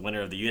versus the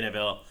winner of the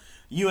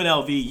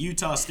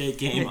UNLV-Utah State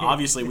game.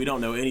 Obviously, we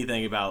don't know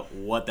anything about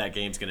what that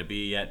game's going to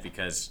be yet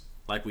because,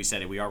 like we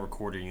said, we are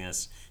recording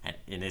this, and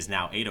it is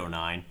now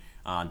 8:09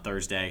 on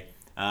Thursday.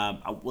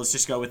 Let's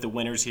just go with the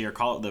winners here.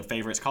 The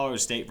favorites: Colorado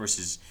State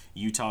versus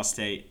Utah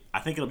State. I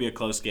think it'll be a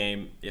close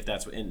game if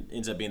that's what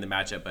ends up being the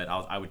matchup, but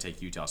I would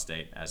take Utah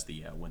State as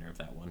the winner of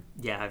that one.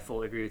 Yeah, I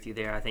fully agree with you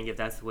there. I think if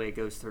that's the way it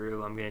goes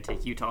through, I'm going to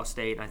take Utah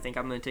State. I think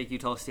I'm going to take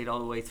Utah State all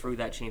the way through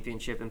that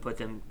championship and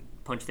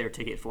punch their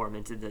ticket for them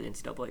into the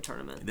NCAA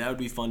tournament. That would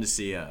be fun to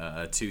see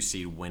a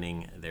 2-seed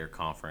winning their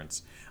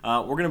conference.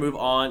 We're going to move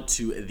on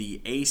to the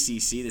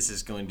ACC. This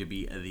is going to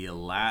be the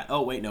last.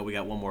 Oh, wait, no, we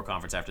got one more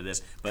conference after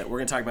this. But we're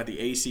going to talk about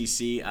the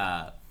ACC.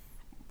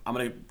 I'm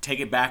going to take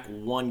it back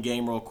one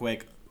game real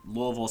quick.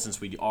 Louisville,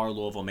 since we are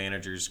Louisville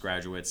managers,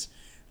 graduates.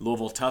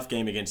 Louisville, tough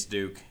game against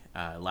Duke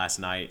last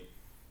night.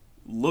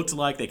 Looked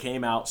like they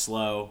came out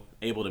slow,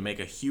 able to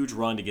make a huge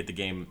run to get the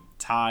game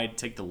tied,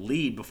 take the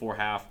lead before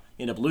half,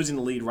 end up losing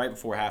the lead right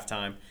before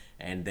halftime,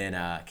 and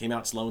then came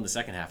out slow in the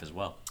second half as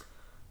well.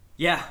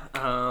 Yeah,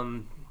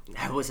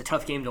 it was a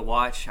tough game to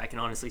watch. I can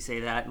honestly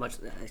say that, much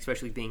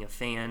especially being a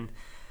fan.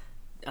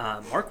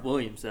 Mark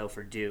Williams, though,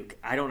 for Duke,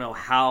 I don't know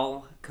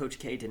how Coach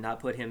K did not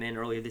put him in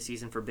earlier this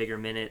season for bigger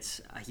minutes.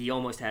 He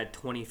almost had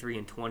 23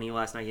 and 20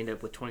 last night. He ended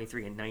up with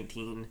 23 and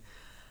 19.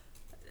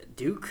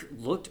 Duke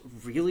looked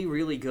really,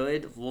 really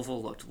good.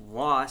 Louisville looked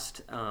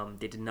lost.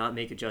 They did not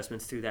make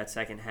adjustments through that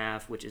second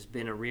half, which has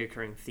been a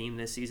reoccurring theme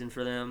this season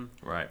for them.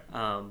 Right.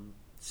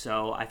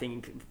 So I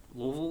think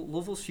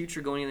Louisville's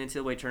future going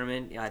into the NCAA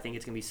tournament, I think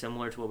it's going to be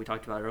similar to what we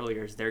talked about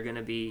earlier. Is they're going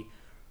to be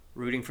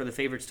rooting for the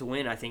favorites to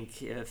win. I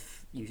think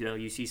if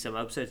you see some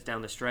upsets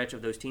down the stretch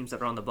of those teams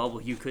that are on the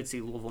bubble, you could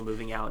see Louisville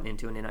moving out and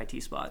into an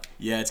NIT spot.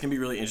 Yeah, it's going to be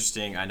really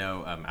interesting. I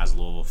know as a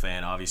Louisville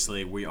fan,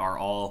 obviously, we are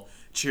all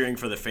cheering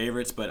for the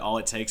favorites, but all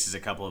it takes is a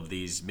couple of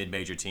these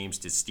mid-major teams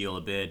to steal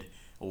a bid,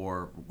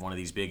 or one of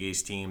these Big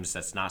East teams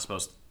that's not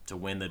supposed to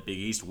win the Big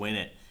East win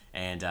it,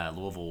 and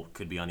Louisville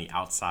could be on the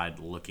outside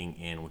looking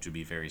in, which would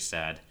be very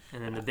sad.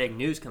 And then the big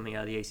news coming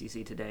out of the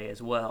ACC today as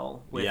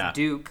well, with Yeah.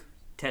 Duke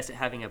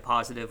having a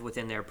positive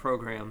within their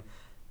program,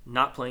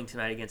 not playing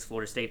tonight against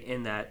Florida State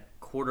in that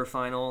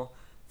quarterfinal.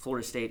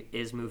 Florida State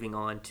is moving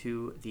on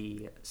to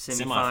the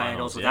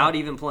semifinals without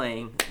even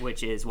playing,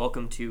 which is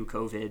welcome to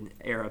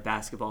COVID-era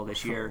basketball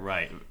this year.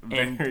 Right.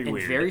 And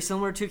weird. very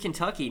similar to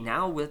Kentucky.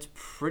 Now it's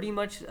pretty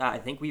much, I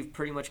think we've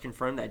pretty much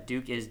confirmed that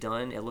Duke is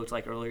done. It looked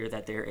like earlier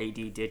that their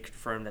AD did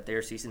confirm that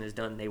their season is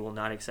done. They will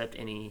not accept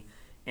any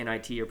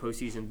NIT or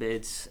postseason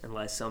bids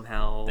unless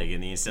somehow they get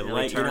in the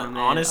NCAA. tournament.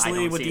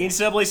 Honestly, with the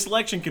NCAA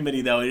selection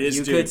committee, though, it is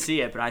you Duke. could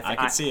see it, but I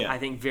could see it. I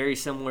think very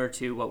similar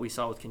to what we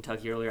saw with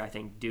Kentucky earlier. I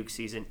think Duke's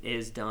season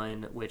is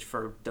done, which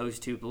for those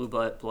two blue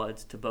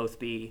bloods to both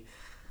be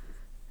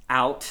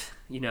out,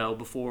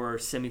 before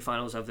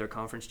semifinals of their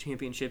conference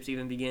championships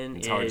even begin.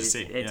 It's hard to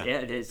see.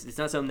 It's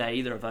not something that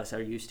either of us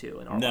are used to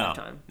in our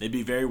lifetime. It'd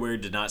be very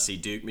weird to not see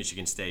Duke,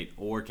 Michigan State,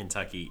 or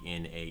Kentucky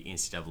in a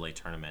NCAA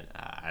tournament.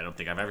 I don't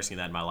think I've ever seen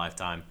that in my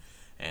lifetime,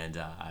 and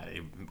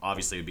it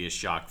obviously would be a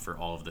shock for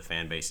all of the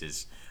fan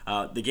bases.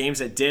 The games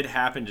that did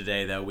happen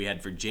today, though, we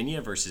had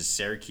Virginia versus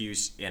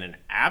Syracuse in an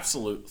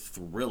absolute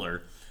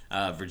thriller.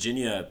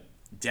 Virginia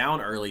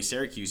down early.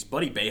 Syracuse,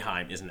 Buddy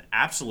Boeheim is an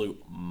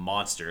absolute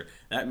monster.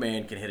 That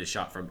man can hit a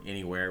shot from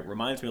anywhere.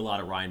 Reminds me a lot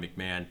of Ryan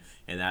McMahon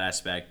in that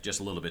aspect, just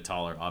a little bit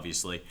taller,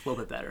 obviously. A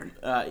little bit better.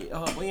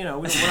 We're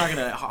not going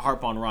to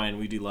harp on Ryan.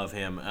 We do love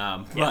him.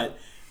 But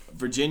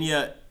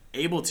Virginia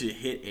able to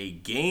hit a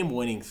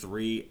game-winning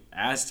three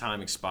as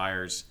time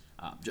expires.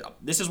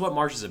 This is what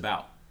March is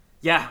about.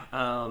 Yeah,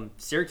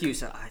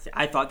 Syracuse,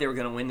 I thought they were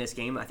going to win this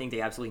game. I think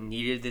they absolutely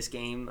needed this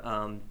game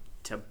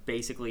to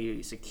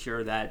basically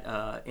secure that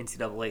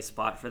NCAA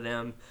spot for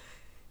them.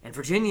 And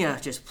Virginia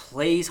just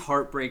plays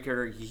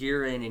heartbreaker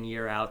year in and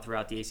year out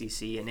throughout the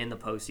ACC and in the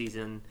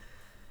postseason.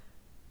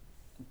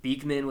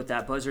 Beekman with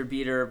that buzzer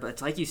beater. But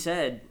like you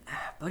said,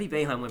 Buddy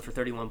Boeheim went for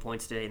 31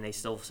 points today, and they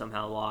still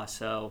somehow lost.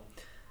 So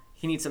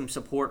he needs some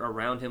support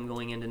around him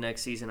going into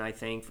next season, I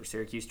think, for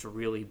Syracuse to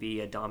really be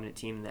a dominant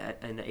team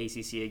in the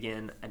ACC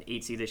again. An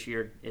 8 seed this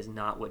year is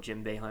not what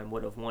Jim Boeheim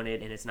would have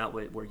wanted, and it's not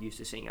what we're used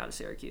to seeing out of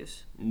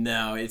Syracuse.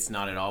 No, it's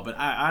not at all. But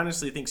I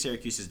honestly think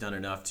Syracuse has done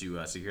enough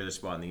to secure their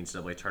spot in the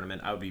NCAA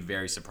tournament. I would be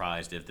very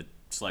surprised if the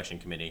selection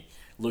committee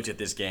looked at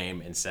this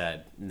game and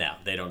said, no,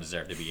 they don't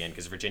deserve to be in,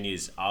 because Virginia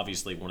is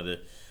obviously one of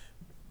the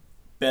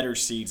better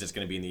seeds that's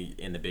going to be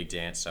in the Big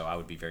Dance. So I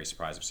would be very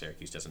surprised if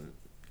Syracuse doesn't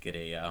get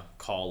a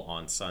call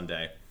on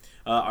Sunday.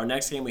 Our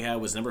next game we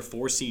had was number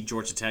 4 seed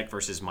Georgia Tech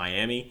versus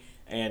Miami,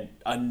 and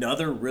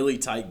another really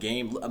tight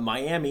game.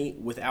 Miami,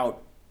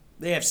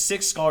 they have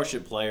 6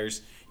 scholarship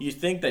players. You'd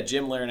think that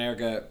Jim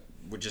Larinaga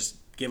would just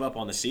give up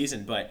on the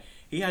season, but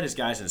he had his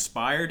guys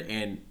inspired,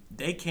 and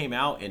they came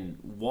out, and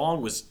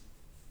Wong was,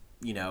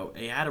 he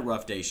had a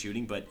rough day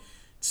shooting, but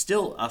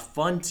still a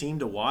fun team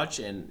to watch,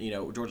 and,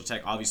 Georgia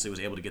Tech obviously was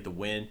able to get the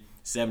win,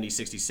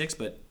 70-66,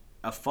 but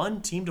a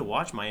fun team to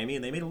watch, Miami,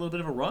 and they made a little bit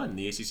of a run in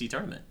the ACC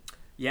tournament.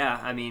 Yeah,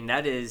 I mean,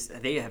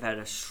 they have had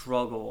a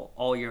struggle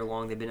all year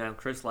long. They've been on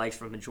Chris Likes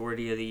for the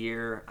majority of the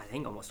year. I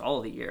think almost all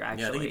of the year,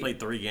 actually. Yeah, I think he played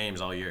 3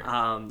 games all year.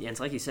 And it's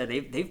like you said,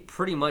 they've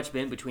pretty much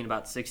been between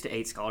about 6 to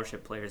 8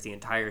 scholarship players the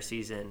entire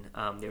season.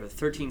 They were the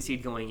 13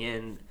 seed going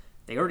in.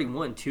 They already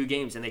won 2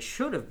 games, and they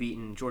should have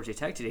beaten Georgia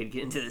Tech today to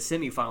get into the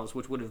semifinals,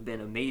 which would have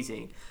been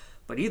amazing.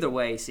 But either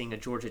way, seeing a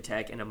Georgia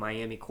Tech and a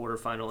Miami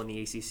quarterfinal in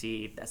the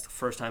ACC, that's the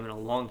first time in a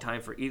long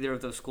time for either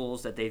of those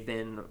schools that they've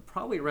been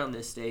probably around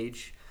this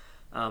stage.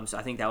 So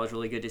I think that was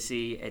really good to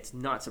see. It's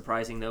not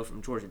surprising, though,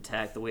 from Georgia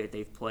Tech, the way that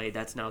they've played.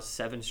 That's now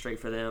 7 straight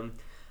for them.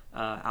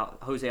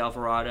 Jose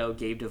Alvarado,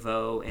 Gabe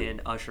DeVoe,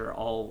 and Usher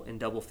all in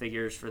double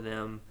figures for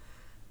them.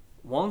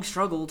 Wong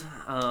struggled.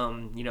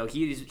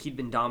 He'd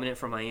been dominant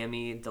for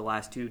Miami the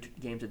last 2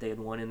 games that they had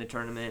won in the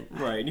tournament.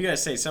 Right, and you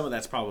guys say some of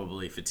that's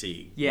probably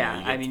fatigue.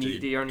 Yeah,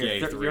 you're on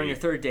your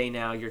third day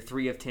now. You're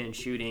 3 of 10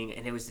 shooting,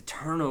 and it was the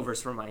turnovers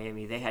for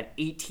Miami. They had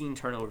 18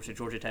 turnovers to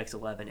Georgia Tech's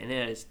 11, and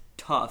it is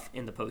tough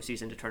in the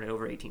postseason to turn it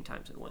over 18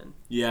 times and win.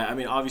 Yeah, I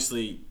mean,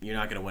 obviously you're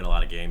not going to win a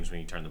lot of games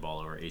when you turn the ball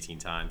over 18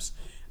 times.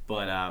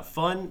 But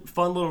fun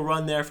little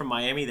run there from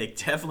Miami. They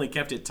definitely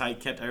kept it tight,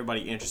 kept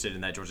everybody interested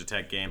in that Georgia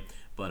Tech game.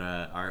 But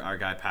our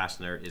guy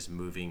Pastner is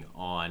moving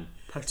on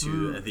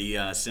to the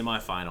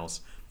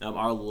semifinals.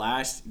 Our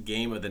last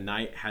game of the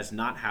night has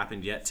not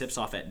happened yet. Tips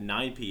off at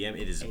 9 p.m.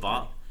 It is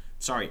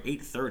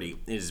 8:30.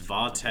 It is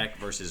Va-Tech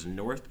versus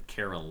North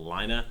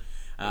Carolina.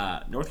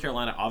 North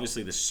Carolina,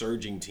 obviously the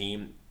surging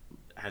team,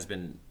 has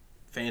been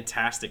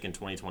fantastic in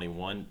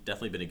 2021.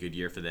 Definitely been a good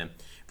year for them.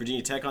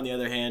 Virginia Tech, on the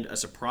other hand, a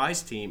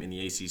surprise team in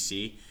the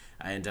ACC.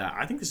 And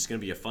I think this is going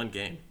to be a fun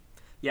game.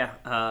 Yeah,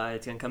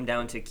 it's going to come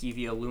down to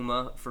Kivia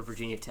Luma for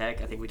Virginia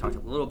Tech. I think we talked a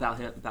little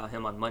about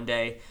him on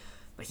Monday,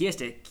 but he has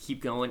to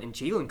keep going, and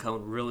Jalen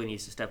Cone really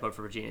needs to step up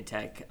for Virginia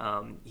Tech.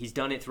 He's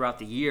done it throughout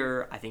the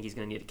year. I think he's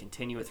going to need to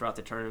continue it throughout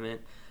the tournament.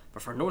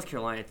 But for North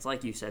Carolina, it's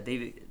like you said,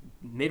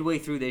 midway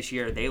through this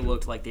year, they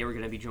looked like they were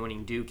going to be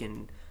joining Duke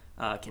and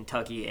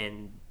Kentucky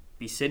and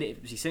be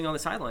sitting on the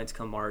sidelines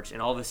come March,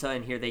 and all of a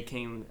sudden here they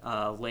came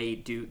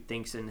late. Duke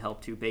thanks in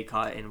help to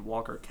Baycott and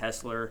Walker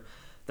Kessler.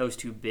 Those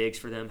 2 bigs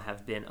for them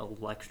have been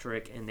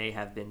electric, and they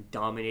have been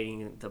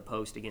dominating the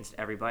post against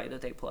everybody that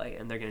they play,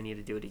 and they're going to need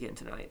to do it again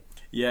tonight.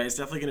 Yeah, it's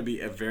definitely going to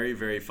be a very,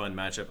 very fun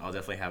matchup. I'll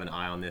definitely have an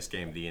eye on this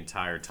game the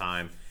entire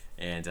time,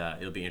 and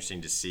it'll be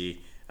interesting to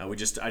see. I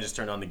just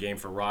turned on the game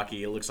for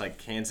Rocky. It looks like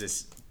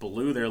Kansas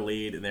blew their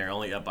lead, and they're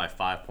only up by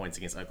 5 points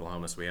against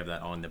Oklahoma, so we have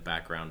that on in the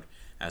background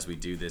as we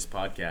do this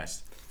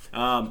podcast.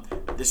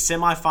 The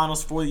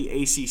semifinals for the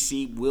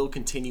ACC will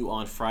continue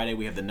on Friday.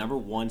 We have the number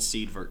 1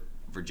 seed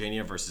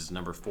Virginia versus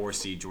number 4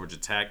 seed Georgia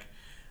Tech.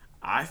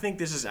 I think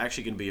this is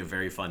actually going to be a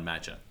very fun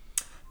matchup.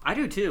 I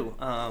do too.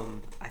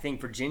 I think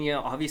Virginia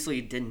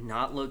obviously did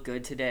not look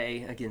good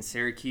today against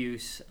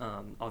Syracuse.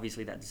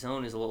 Obviously that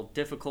zone is a little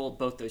difficult.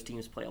 Both those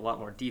teams play a lot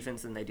more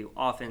defense than they do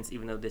offense,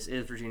 even though this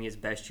is Virginia's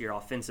best year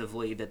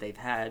offensively that they've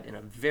had in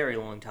a very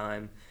long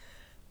time.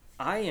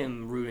 I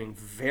am rooting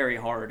very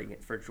hard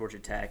for Georgia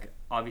Tech.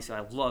 Obviously,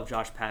 I love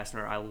Josh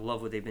Pastner. I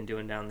love what they've been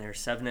doing down there.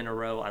 7 in a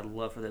row. I'd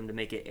love for them to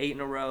make it 8 in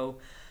a row.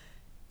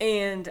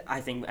 And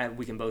I think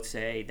we can both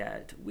say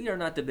that we are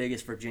not the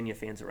biggest Virginia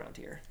fans around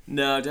here.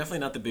 No, definitely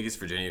not the biggest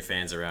Virginia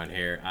fans around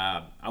here.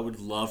 I would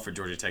love for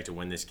Georgia Tech to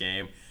win this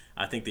game.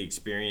 I think the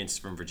experience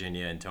from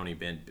Virginia and Tony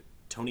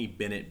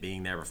Bennett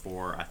being there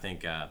before, I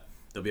think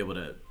they'll be able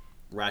to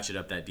ratchet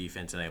up that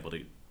defense and able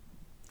to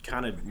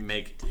kind of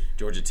make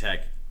Georgia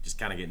Tech just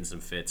kind of getting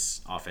some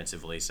fits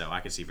offensively. So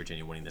I could see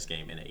Virginia winning this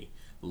game in a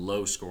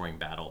low-scoring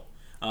battle.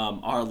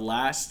 Our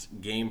last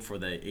game for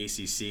the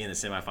ACC in the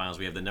semifinals,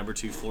 we have the number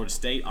 2 Florida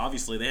State.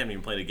 Obviously, they haven't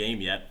even played a game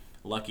yet.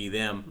 Lucky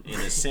them in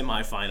the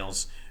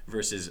semifinals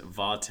versus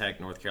Va-Tech,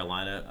 North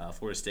Carolina.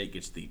 Florida State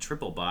gets the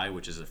triple bye,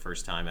 which is the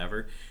first time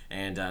ever.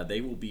 And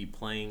they will be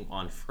playing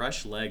on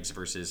fresh legs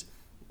versus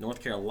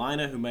North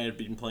Carolina, who may have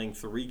been playing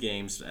 3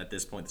 games at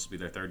this point. This will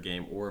be their 3rd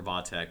game, or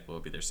Va-Tech will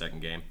be their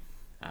 2nd game.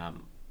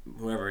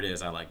 Whoever it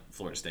is, I like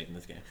Florida State in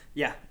this game.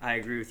 Yeah, I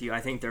agree with you.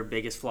 I think their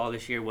biggest flaw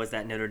this year was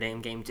that Notre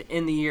Dame game to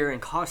end the year and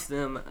cost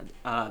them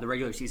the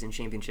regular season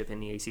championship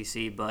in the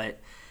ACC. But,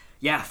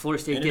 yeah,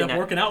 Florida State ended up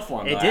working out for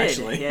them, it though, did.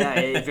 actually. Yeah,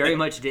 it very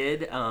much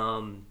did.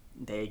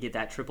 They get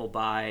that triple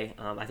bye.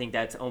 I think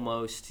that's probably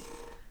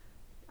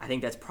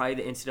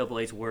the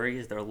NCAA's worry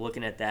is they're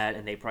looking at that,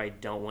 and they probably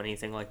don't want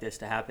anything like this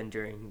to happen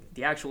during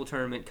the actual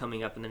tournament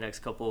coming up in the next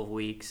couple of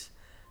weeks.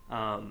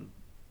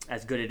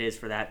 As good it is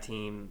for that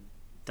team,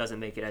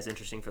 doesn't make it as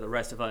interesting for the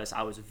rest of us.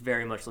 I was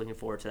very much looking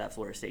forward to that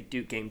Florida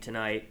State-Duke game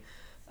tonight.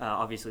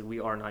 Obviously, we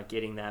are not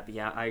getting that. But,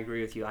 yeah, I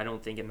agree with you. I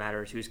don't think it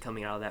matters who's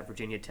coming out of that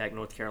Virginia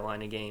Tech-North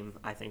Carolina game.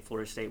 I think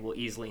Florida State will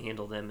easily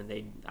handle them,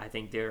 and I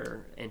think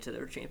they're into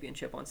their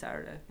championship on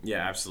Saturday.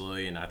 Yeah,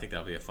 absolutely, and I think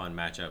that'll be a fun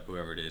matchup,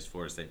 whoever it is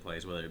Florida State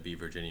plays, whether it be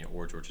Virginia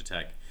or Georgia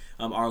Tech.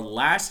 Our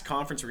last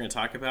conference we're going to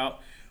talk about,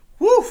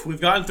 we've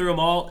gotten through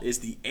them all, is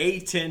the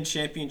A-10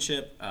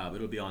 championship.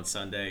 It'll be on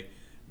Sunday.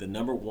 The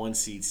number 1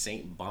 seed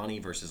St. Bonnie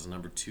versus the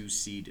number 2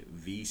 seed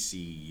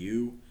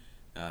VCU.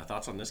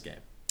 Thoughts on this game?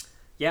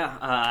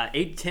 Yeah,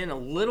 8-10, a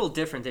little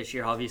different this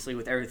year, obviously,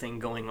 with everything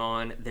going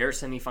on. Their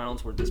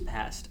semifinals were this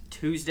past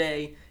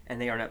Tuesday,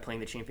 and they are not playing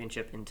the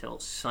championship until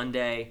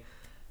Sunday.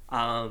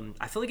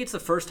 I feel like it's the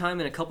first time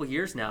in a couple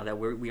years now that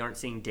we aren't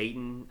seeing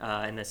Dayton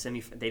in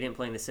the they didn't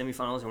play in the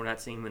semifinals, and we're not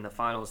seeing them in the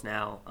finals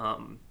now.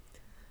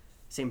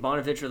 St.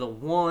 Bonaventure the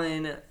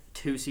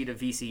 1-2 seed of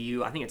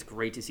VCU. I think it's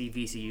great to see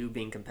VCU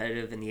being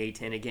competitive in the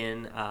A10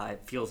 again.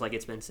 It feels like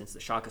it's been since the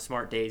Shaka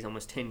Smart days,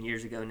 almost 10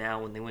 years ago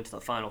now, when they went to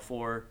the Final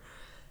Four,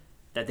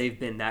 that they've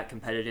been that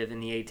competitive in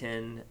the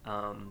A10.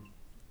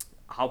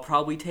 I'll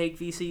probably take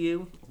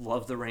VCU.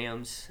 Love the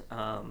Rams.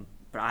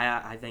 But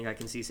I think I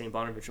can see St.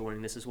 Bonaventure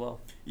winning this as well.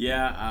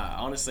 Yeah,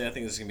 honestly, I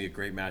think this is going to be a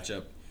great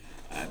matchup.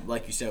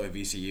 Like you said with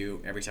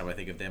VCU, every time I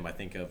think of them, I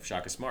think of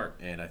Shaka Smart,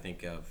 and I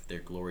think of their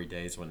glory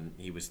days when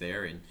he was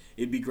there. And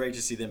it'd be great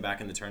to see them back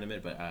in the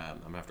tournament, but I'm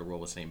going to have to roll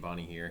with St.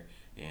 Bonnie here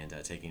and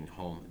taking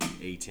home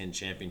the A10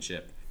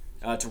 championship.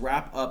 To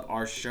wrap up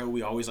our show,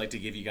 we always like to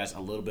give you guys a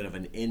little bit of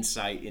an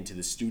insight into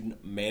the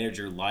student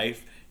manager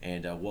life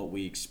and what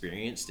we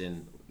experienced.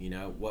 And,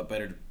 what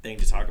better thing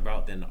to talk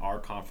about than our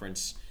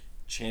conference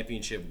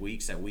championship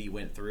weeks that we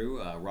went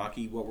through.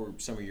 Rocky, what were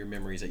some of your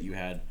memories that you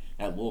had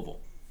at Louisville?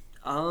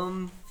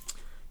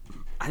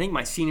 I think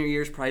my senior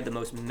year is probably the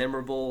most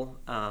memorable.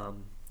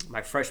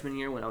 My freshman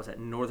year, when I was at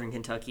Northern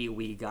Kentucky,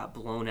 we got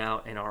blown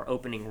out in our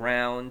opening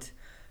round.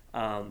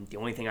 The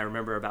only thing I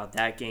remember about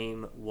that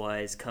game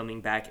was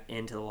coming back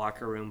into the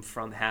locker room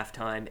from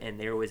halftime, and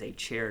there was a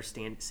chair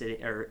sitting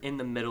in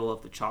the middle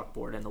of the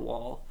chalkboard and the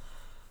wall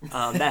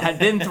that had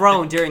been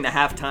thrown during the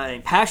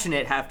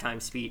passionate halftime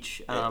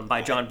speech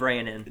by John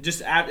Brannon.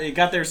 It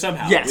got there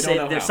somehow. Yes, we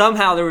don't know how.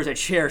 Somehow there was a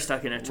chair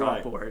stuck in a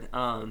chalkboard.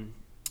 Right.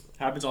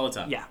 Happens all the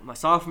time. Yeah, my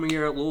sophomore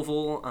year at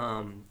Louisville,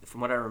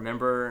 from what I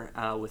remember,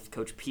 with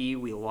Coach P,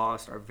 we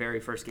lost our very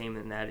first game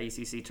in that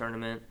ACC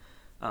tournament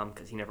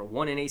because he never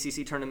won an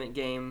ACC tournament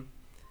game.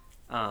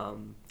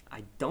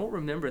 I don't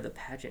remember the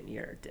pageant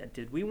year.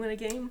 Did we win a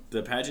game?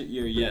 The pageant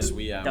year, yes.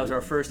 That was our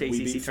first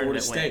ACC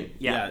tournament win.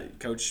 Yeah,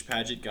 Coach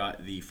Paget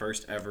got the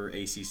first ever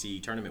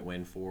ACC tournament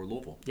win for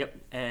Louisville. Yep,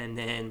 and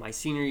then my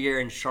senior year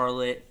in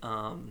Charlotte,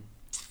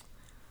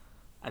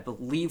 I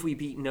believe we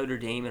beat Notre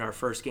Dame in our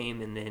first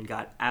game and then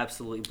got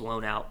absolutely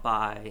blown out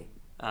by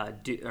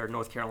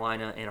North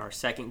Carolina in our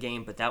second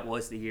game. But that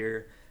was the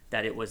year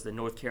that it was the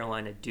North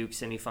Carolina-Duke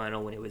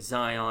semifinal when it was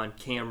Zion,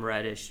 Cam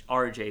Reddish,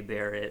 R.J.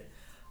 Barrett.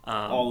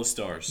 All the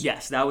stars.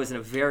 Yes, that was a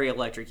very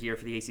electric year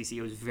for the ACC.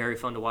 It was very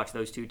fun to watch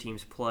those two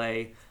teams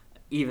play,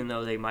 even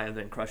though they might have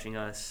been crushing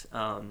us.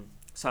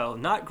 So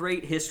not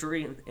great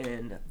history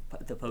in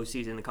the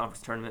postseason, the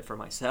conference tournament for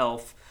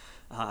myself,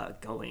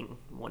 going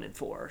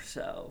 1-4.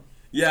 So...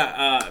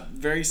 Yeah,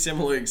 very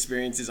similar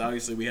experiences.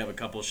 Obviously, we have a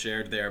couple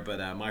shared there,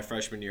 but my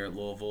freshman year at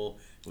Louisville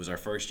was our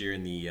first year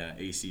in the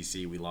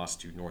ACC. We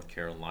lost to North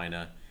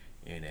Carolina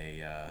in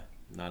a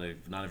not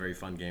a very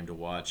fun game to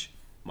watch.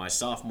 My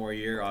sophomore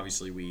year,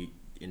 obviously, we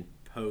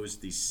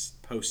imposed the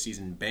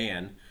postseason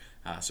ban,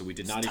 so we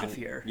did not even. Tough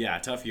year. Yeah,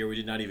 tough year. We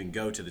did not even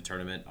go to the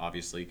tournament,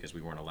 obviously, because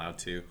we weren't allowed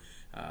to.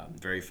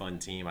 Very fun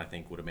team. I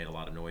think would have made a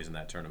lot of noise in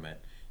that tournament,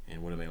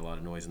 and would have made a lot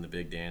of noise in the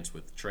big dance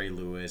with Trey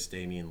Lewis,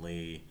 Damian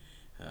Lee.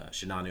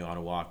 Shinanu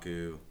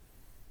Onawaku.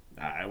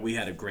 We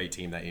had a great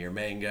team that year.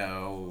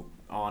 Mango,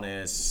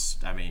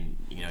 Honest. I mean,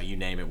 you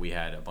name it. We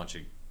had a bunch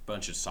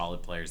of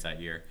solid players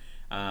that year.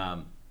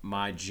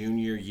 My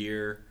junior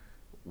year,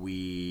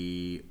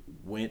 we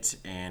went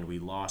and we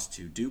lost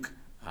to Duke.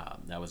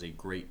 That was a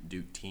great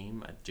Duke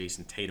team.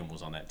 Jason Tatum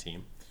was on that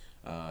team,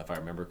 if I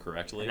remember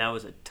correctly. And that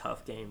was a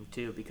tough game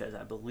too, because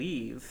I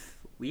believe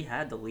we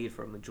had the lead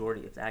for a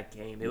majority of that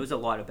game. It was a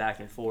lot of back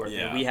and forth.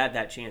 Yeah. And we had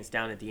that chance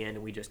down at the end,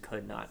 and we just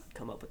could not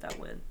come up with that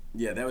win.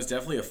 Yeah, that was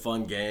definitely a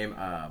fun game.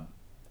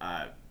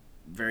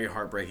 Very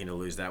heartbreaking to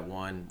lose that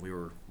one. We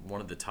were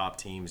one of the top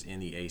teams in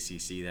the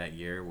ACC that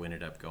year. We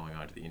ended up going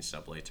on to the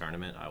NCAA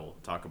tournament. I will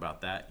talk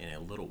about that in a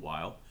little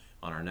while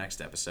on our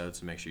next episode,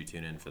 so make sure you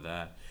tune in for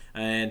that.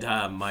 And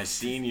my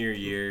senior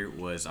year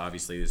was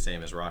obviously the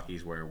same as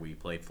Rocky's, where we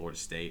played Florida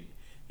State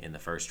in the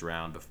first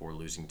round before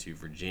losing to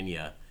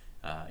Virginia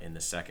in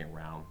the second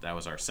round. That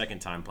was our second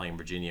time playing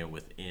Virginia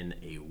within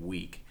a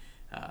week.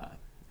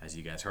 As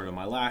you guys heard on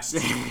my last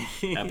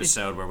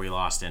episode, where we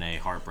lost in a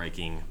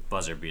heartbreaking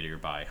buzzer beater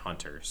by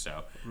Hunter.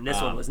 So and this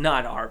one was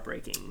not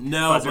heartbreaking.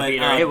 No, buzzer but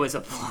beater.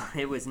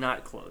 It was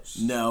not close.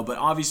 No, but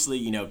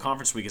obviously,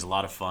 conference week is a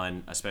lot of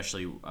fun,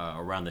 especially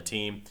around the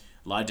team.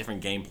 A lot of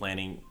different game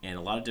planning and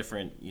a lot of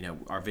different,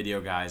 our video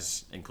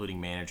guys,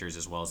 including managers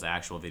as well as the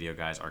actual video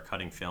guys, are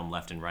cutting film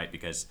left and right,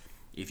 because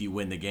if you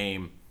win the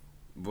game,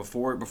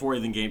 before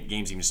the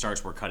games even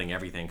starts, we're cutting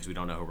everything because we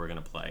don't know who we're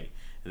going to play.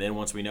 And then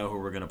once we know who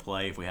we're going to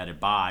play, if we had a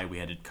bye, we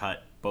had to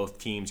cut both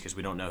teams because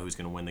we don't know who's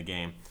going to win the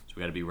game. So we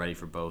got to be ready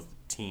for both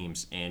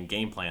teams and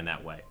game plan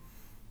that way.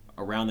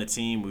 Around the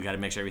team, we got to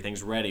make sure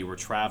everything's ready. We're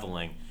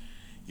traveling.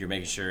 You're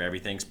making sure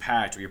everything's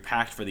packed. You're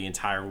packed for the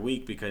entire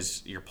week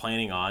because you're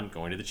planning on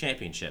going to the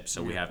championship.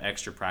 So we have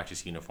extra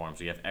practice uniforms.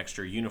 We have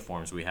extra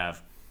uniforms. We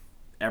have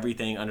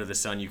everything under the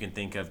sun you can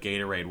think of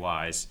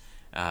Gatorade-wise,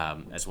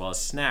 as well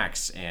as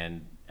snacks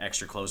and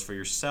extra clothes for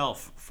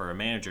yourself for a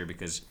manager,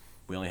 because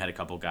we only had a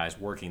couple guys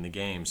working the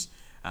games.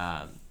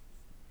 I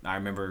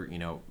remember,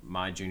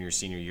 my junior,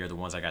 senior year, the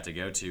ones I got to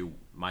go to,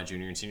 my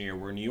junior and senior year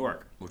were in New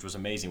York, which was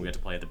amazing. We got to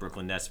play at the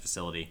Brooklyn Nets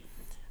facility.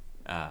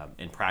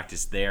 in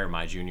practice there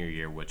my junior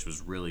year, which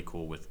was really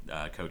cool with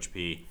Coach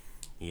P.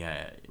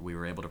 We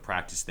were able to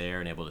practice there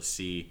and able to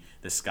see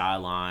the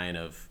skyline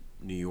of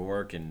New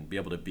York and be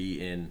able to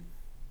be in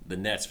the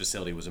Nets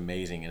facility was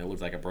amazing. And it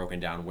looked like a broken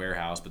down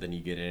warehouse, but then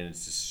you get in,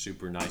 it's a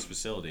super nice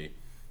facility.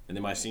 And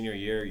then my senior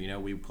year,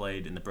 we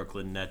played in the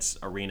Brooklyn Nets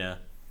arena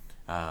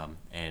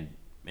and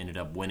ended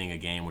up winning a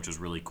game, which was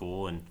really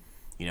cool. And,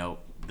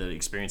 the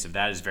experience of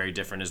that is very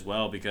different as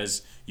well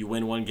because you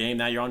win one game,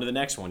 now you're on to the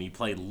next one. You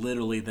play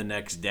literally the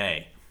next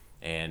day.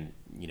 And,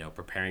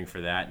 preparing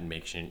for that and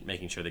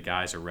making sure the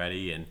guys are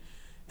ready and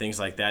things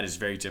like that is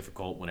very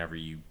difficult whenever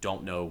you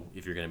don't know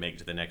if you're going to make it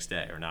to the next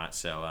day or not.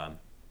 So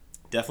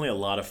definitely a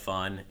lot of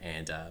fun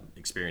and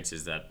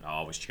experiences that I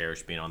always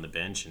cherish being on the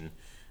bench and,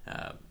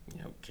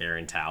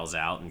 carrying towels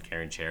out and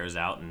carrying chairs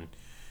out and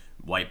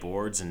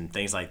whiteboards and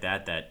things like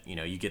that,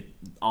 you get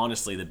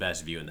honestly the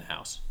best view in the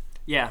house.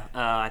 Yeah,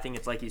 I think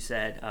it's like you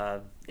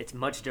said, it's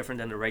much different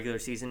than the regular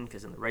season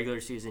because in the regular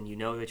season you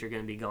know that you're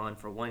going to be gone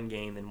for one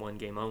game and one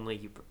game only.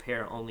 You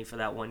prepare only for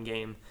that one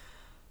game,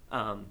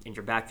 and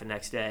you're back the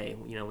next day.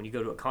 When you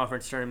go to a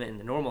conference tournament and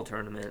the normal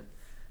tournament,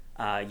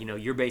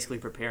 you're basically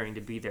preparing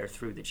to be there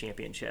through the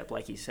championship.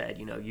 Like you said,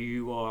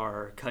 you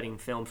are cutting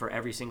film for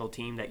every single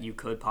team that you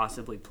could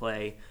possibly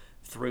play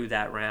through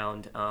that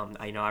round.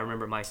 I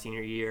remember my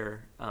senior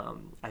year,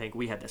 I think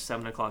we had the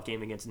 7 o'clock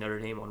game against Notre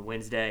Dame on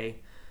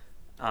Wednesday.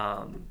 We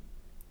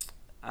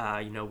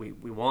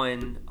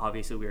won.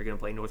 Obviously, we were going to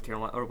play North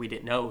Carolina, or we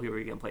didn't know we were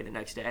going to play the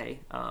next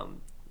day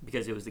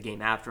because it was the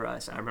game after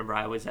us. I remember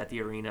I was at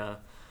the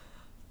arena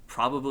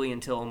probably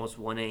until almost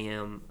 1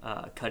 a.m.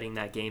 Cutting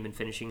that game and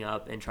finishing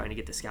up and trying to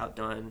get the scout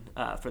done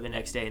for the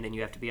next day. And then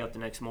you have to be up the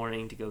next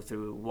morning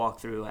to walk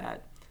through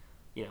at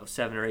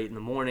 7 or 8 in the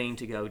morning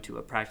to go to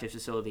a practice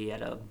facility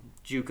at a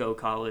JUCO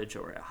college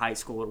or a high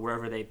school or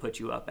wherever they put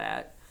you up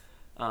at.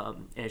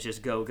 And it's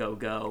just go, go,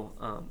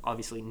 go.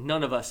 Obviously,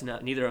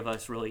 neither of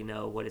us really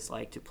know what it's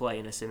like to play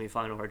in a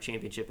semifinal or a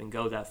championship and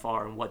go that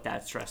far and what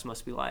that stress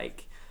must be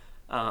like.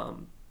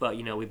 But,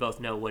 we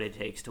both know what it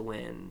takes to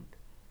win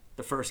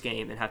the first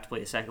game and have to play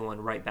the second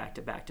one right back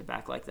to back to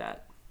back like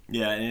that.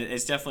 Yeah, and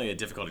it's definitely a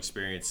difficult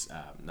experience,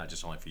 not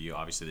just only for you,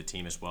 obviously the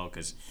team as well,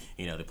 because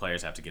the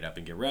players have to get up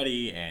and get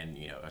ready, and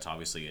it's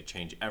obviously a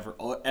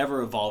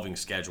ever evolving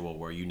schedule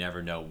where you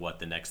never know what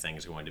the next thing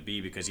is going to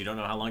be because you don't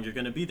know how long you're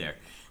going to be there.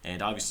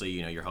 And obviously,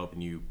 you're hoping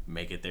you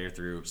make it there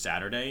through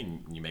Saturday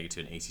and you make it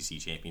to an ACC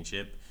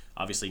championship.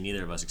 Obviously,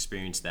 neither of us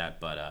experienced that,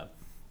 but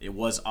it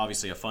was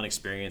obviously a fun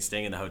experience.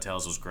 Staying in the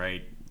hotels was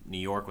great. New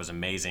York was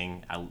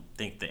amazing. I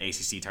think the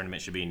ACC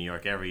tournament should be in New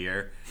York every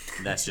year.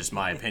 That's just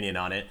my opinion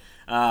on it.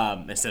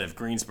 Instead of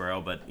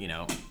Greensboro, but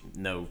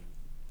no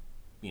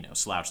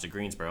slouch to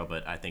Greensboro,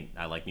 but I think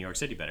I like New York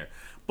City better.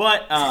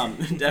 But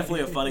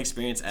definitely a fun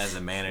experience as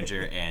a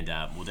manager, and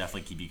we'll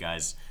definitely keep you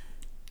guys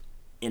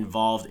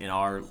involved in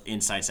our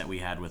insights that we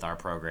had with our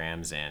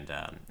programs and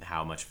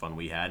how much fun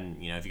we had.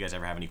 And if you guys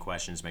ever have any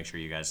questions, make sure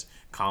you guys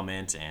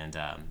comment and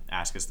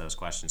ask us those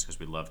questions because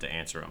we'd love to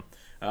answer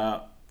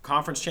them.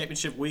 Conference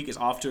Championship Week is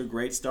off to a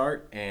great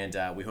start, and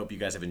we hope you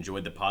guys have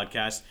enjoyed the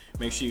podcast.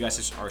 Make sure you guys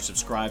are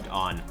subscribed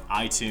on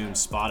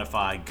iTunes,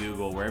 Spotify,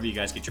 Google, wherever you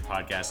guys get your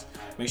podcasts.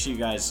 Make sure you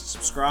guys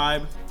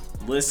subscribe,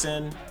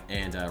 listen,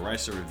 and write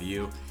us a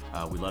review.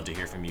 We'd love to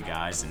hear from you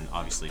guys, and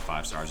obviously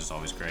 5 stars is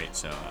always great,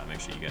 so make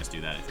sure you guys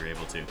do that if you're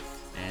able to.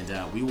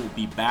 And we will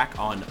be back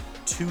on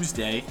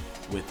Tuesday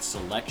with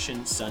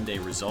Selection Sunday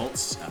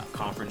results,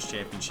 conference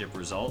championship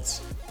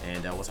results,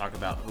 and we'll talk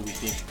about who we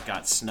think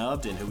got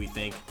snubbed and who we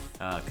think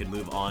could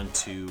move on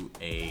to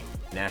a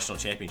national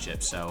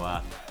championship.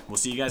 So we'll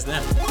see you guys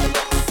then.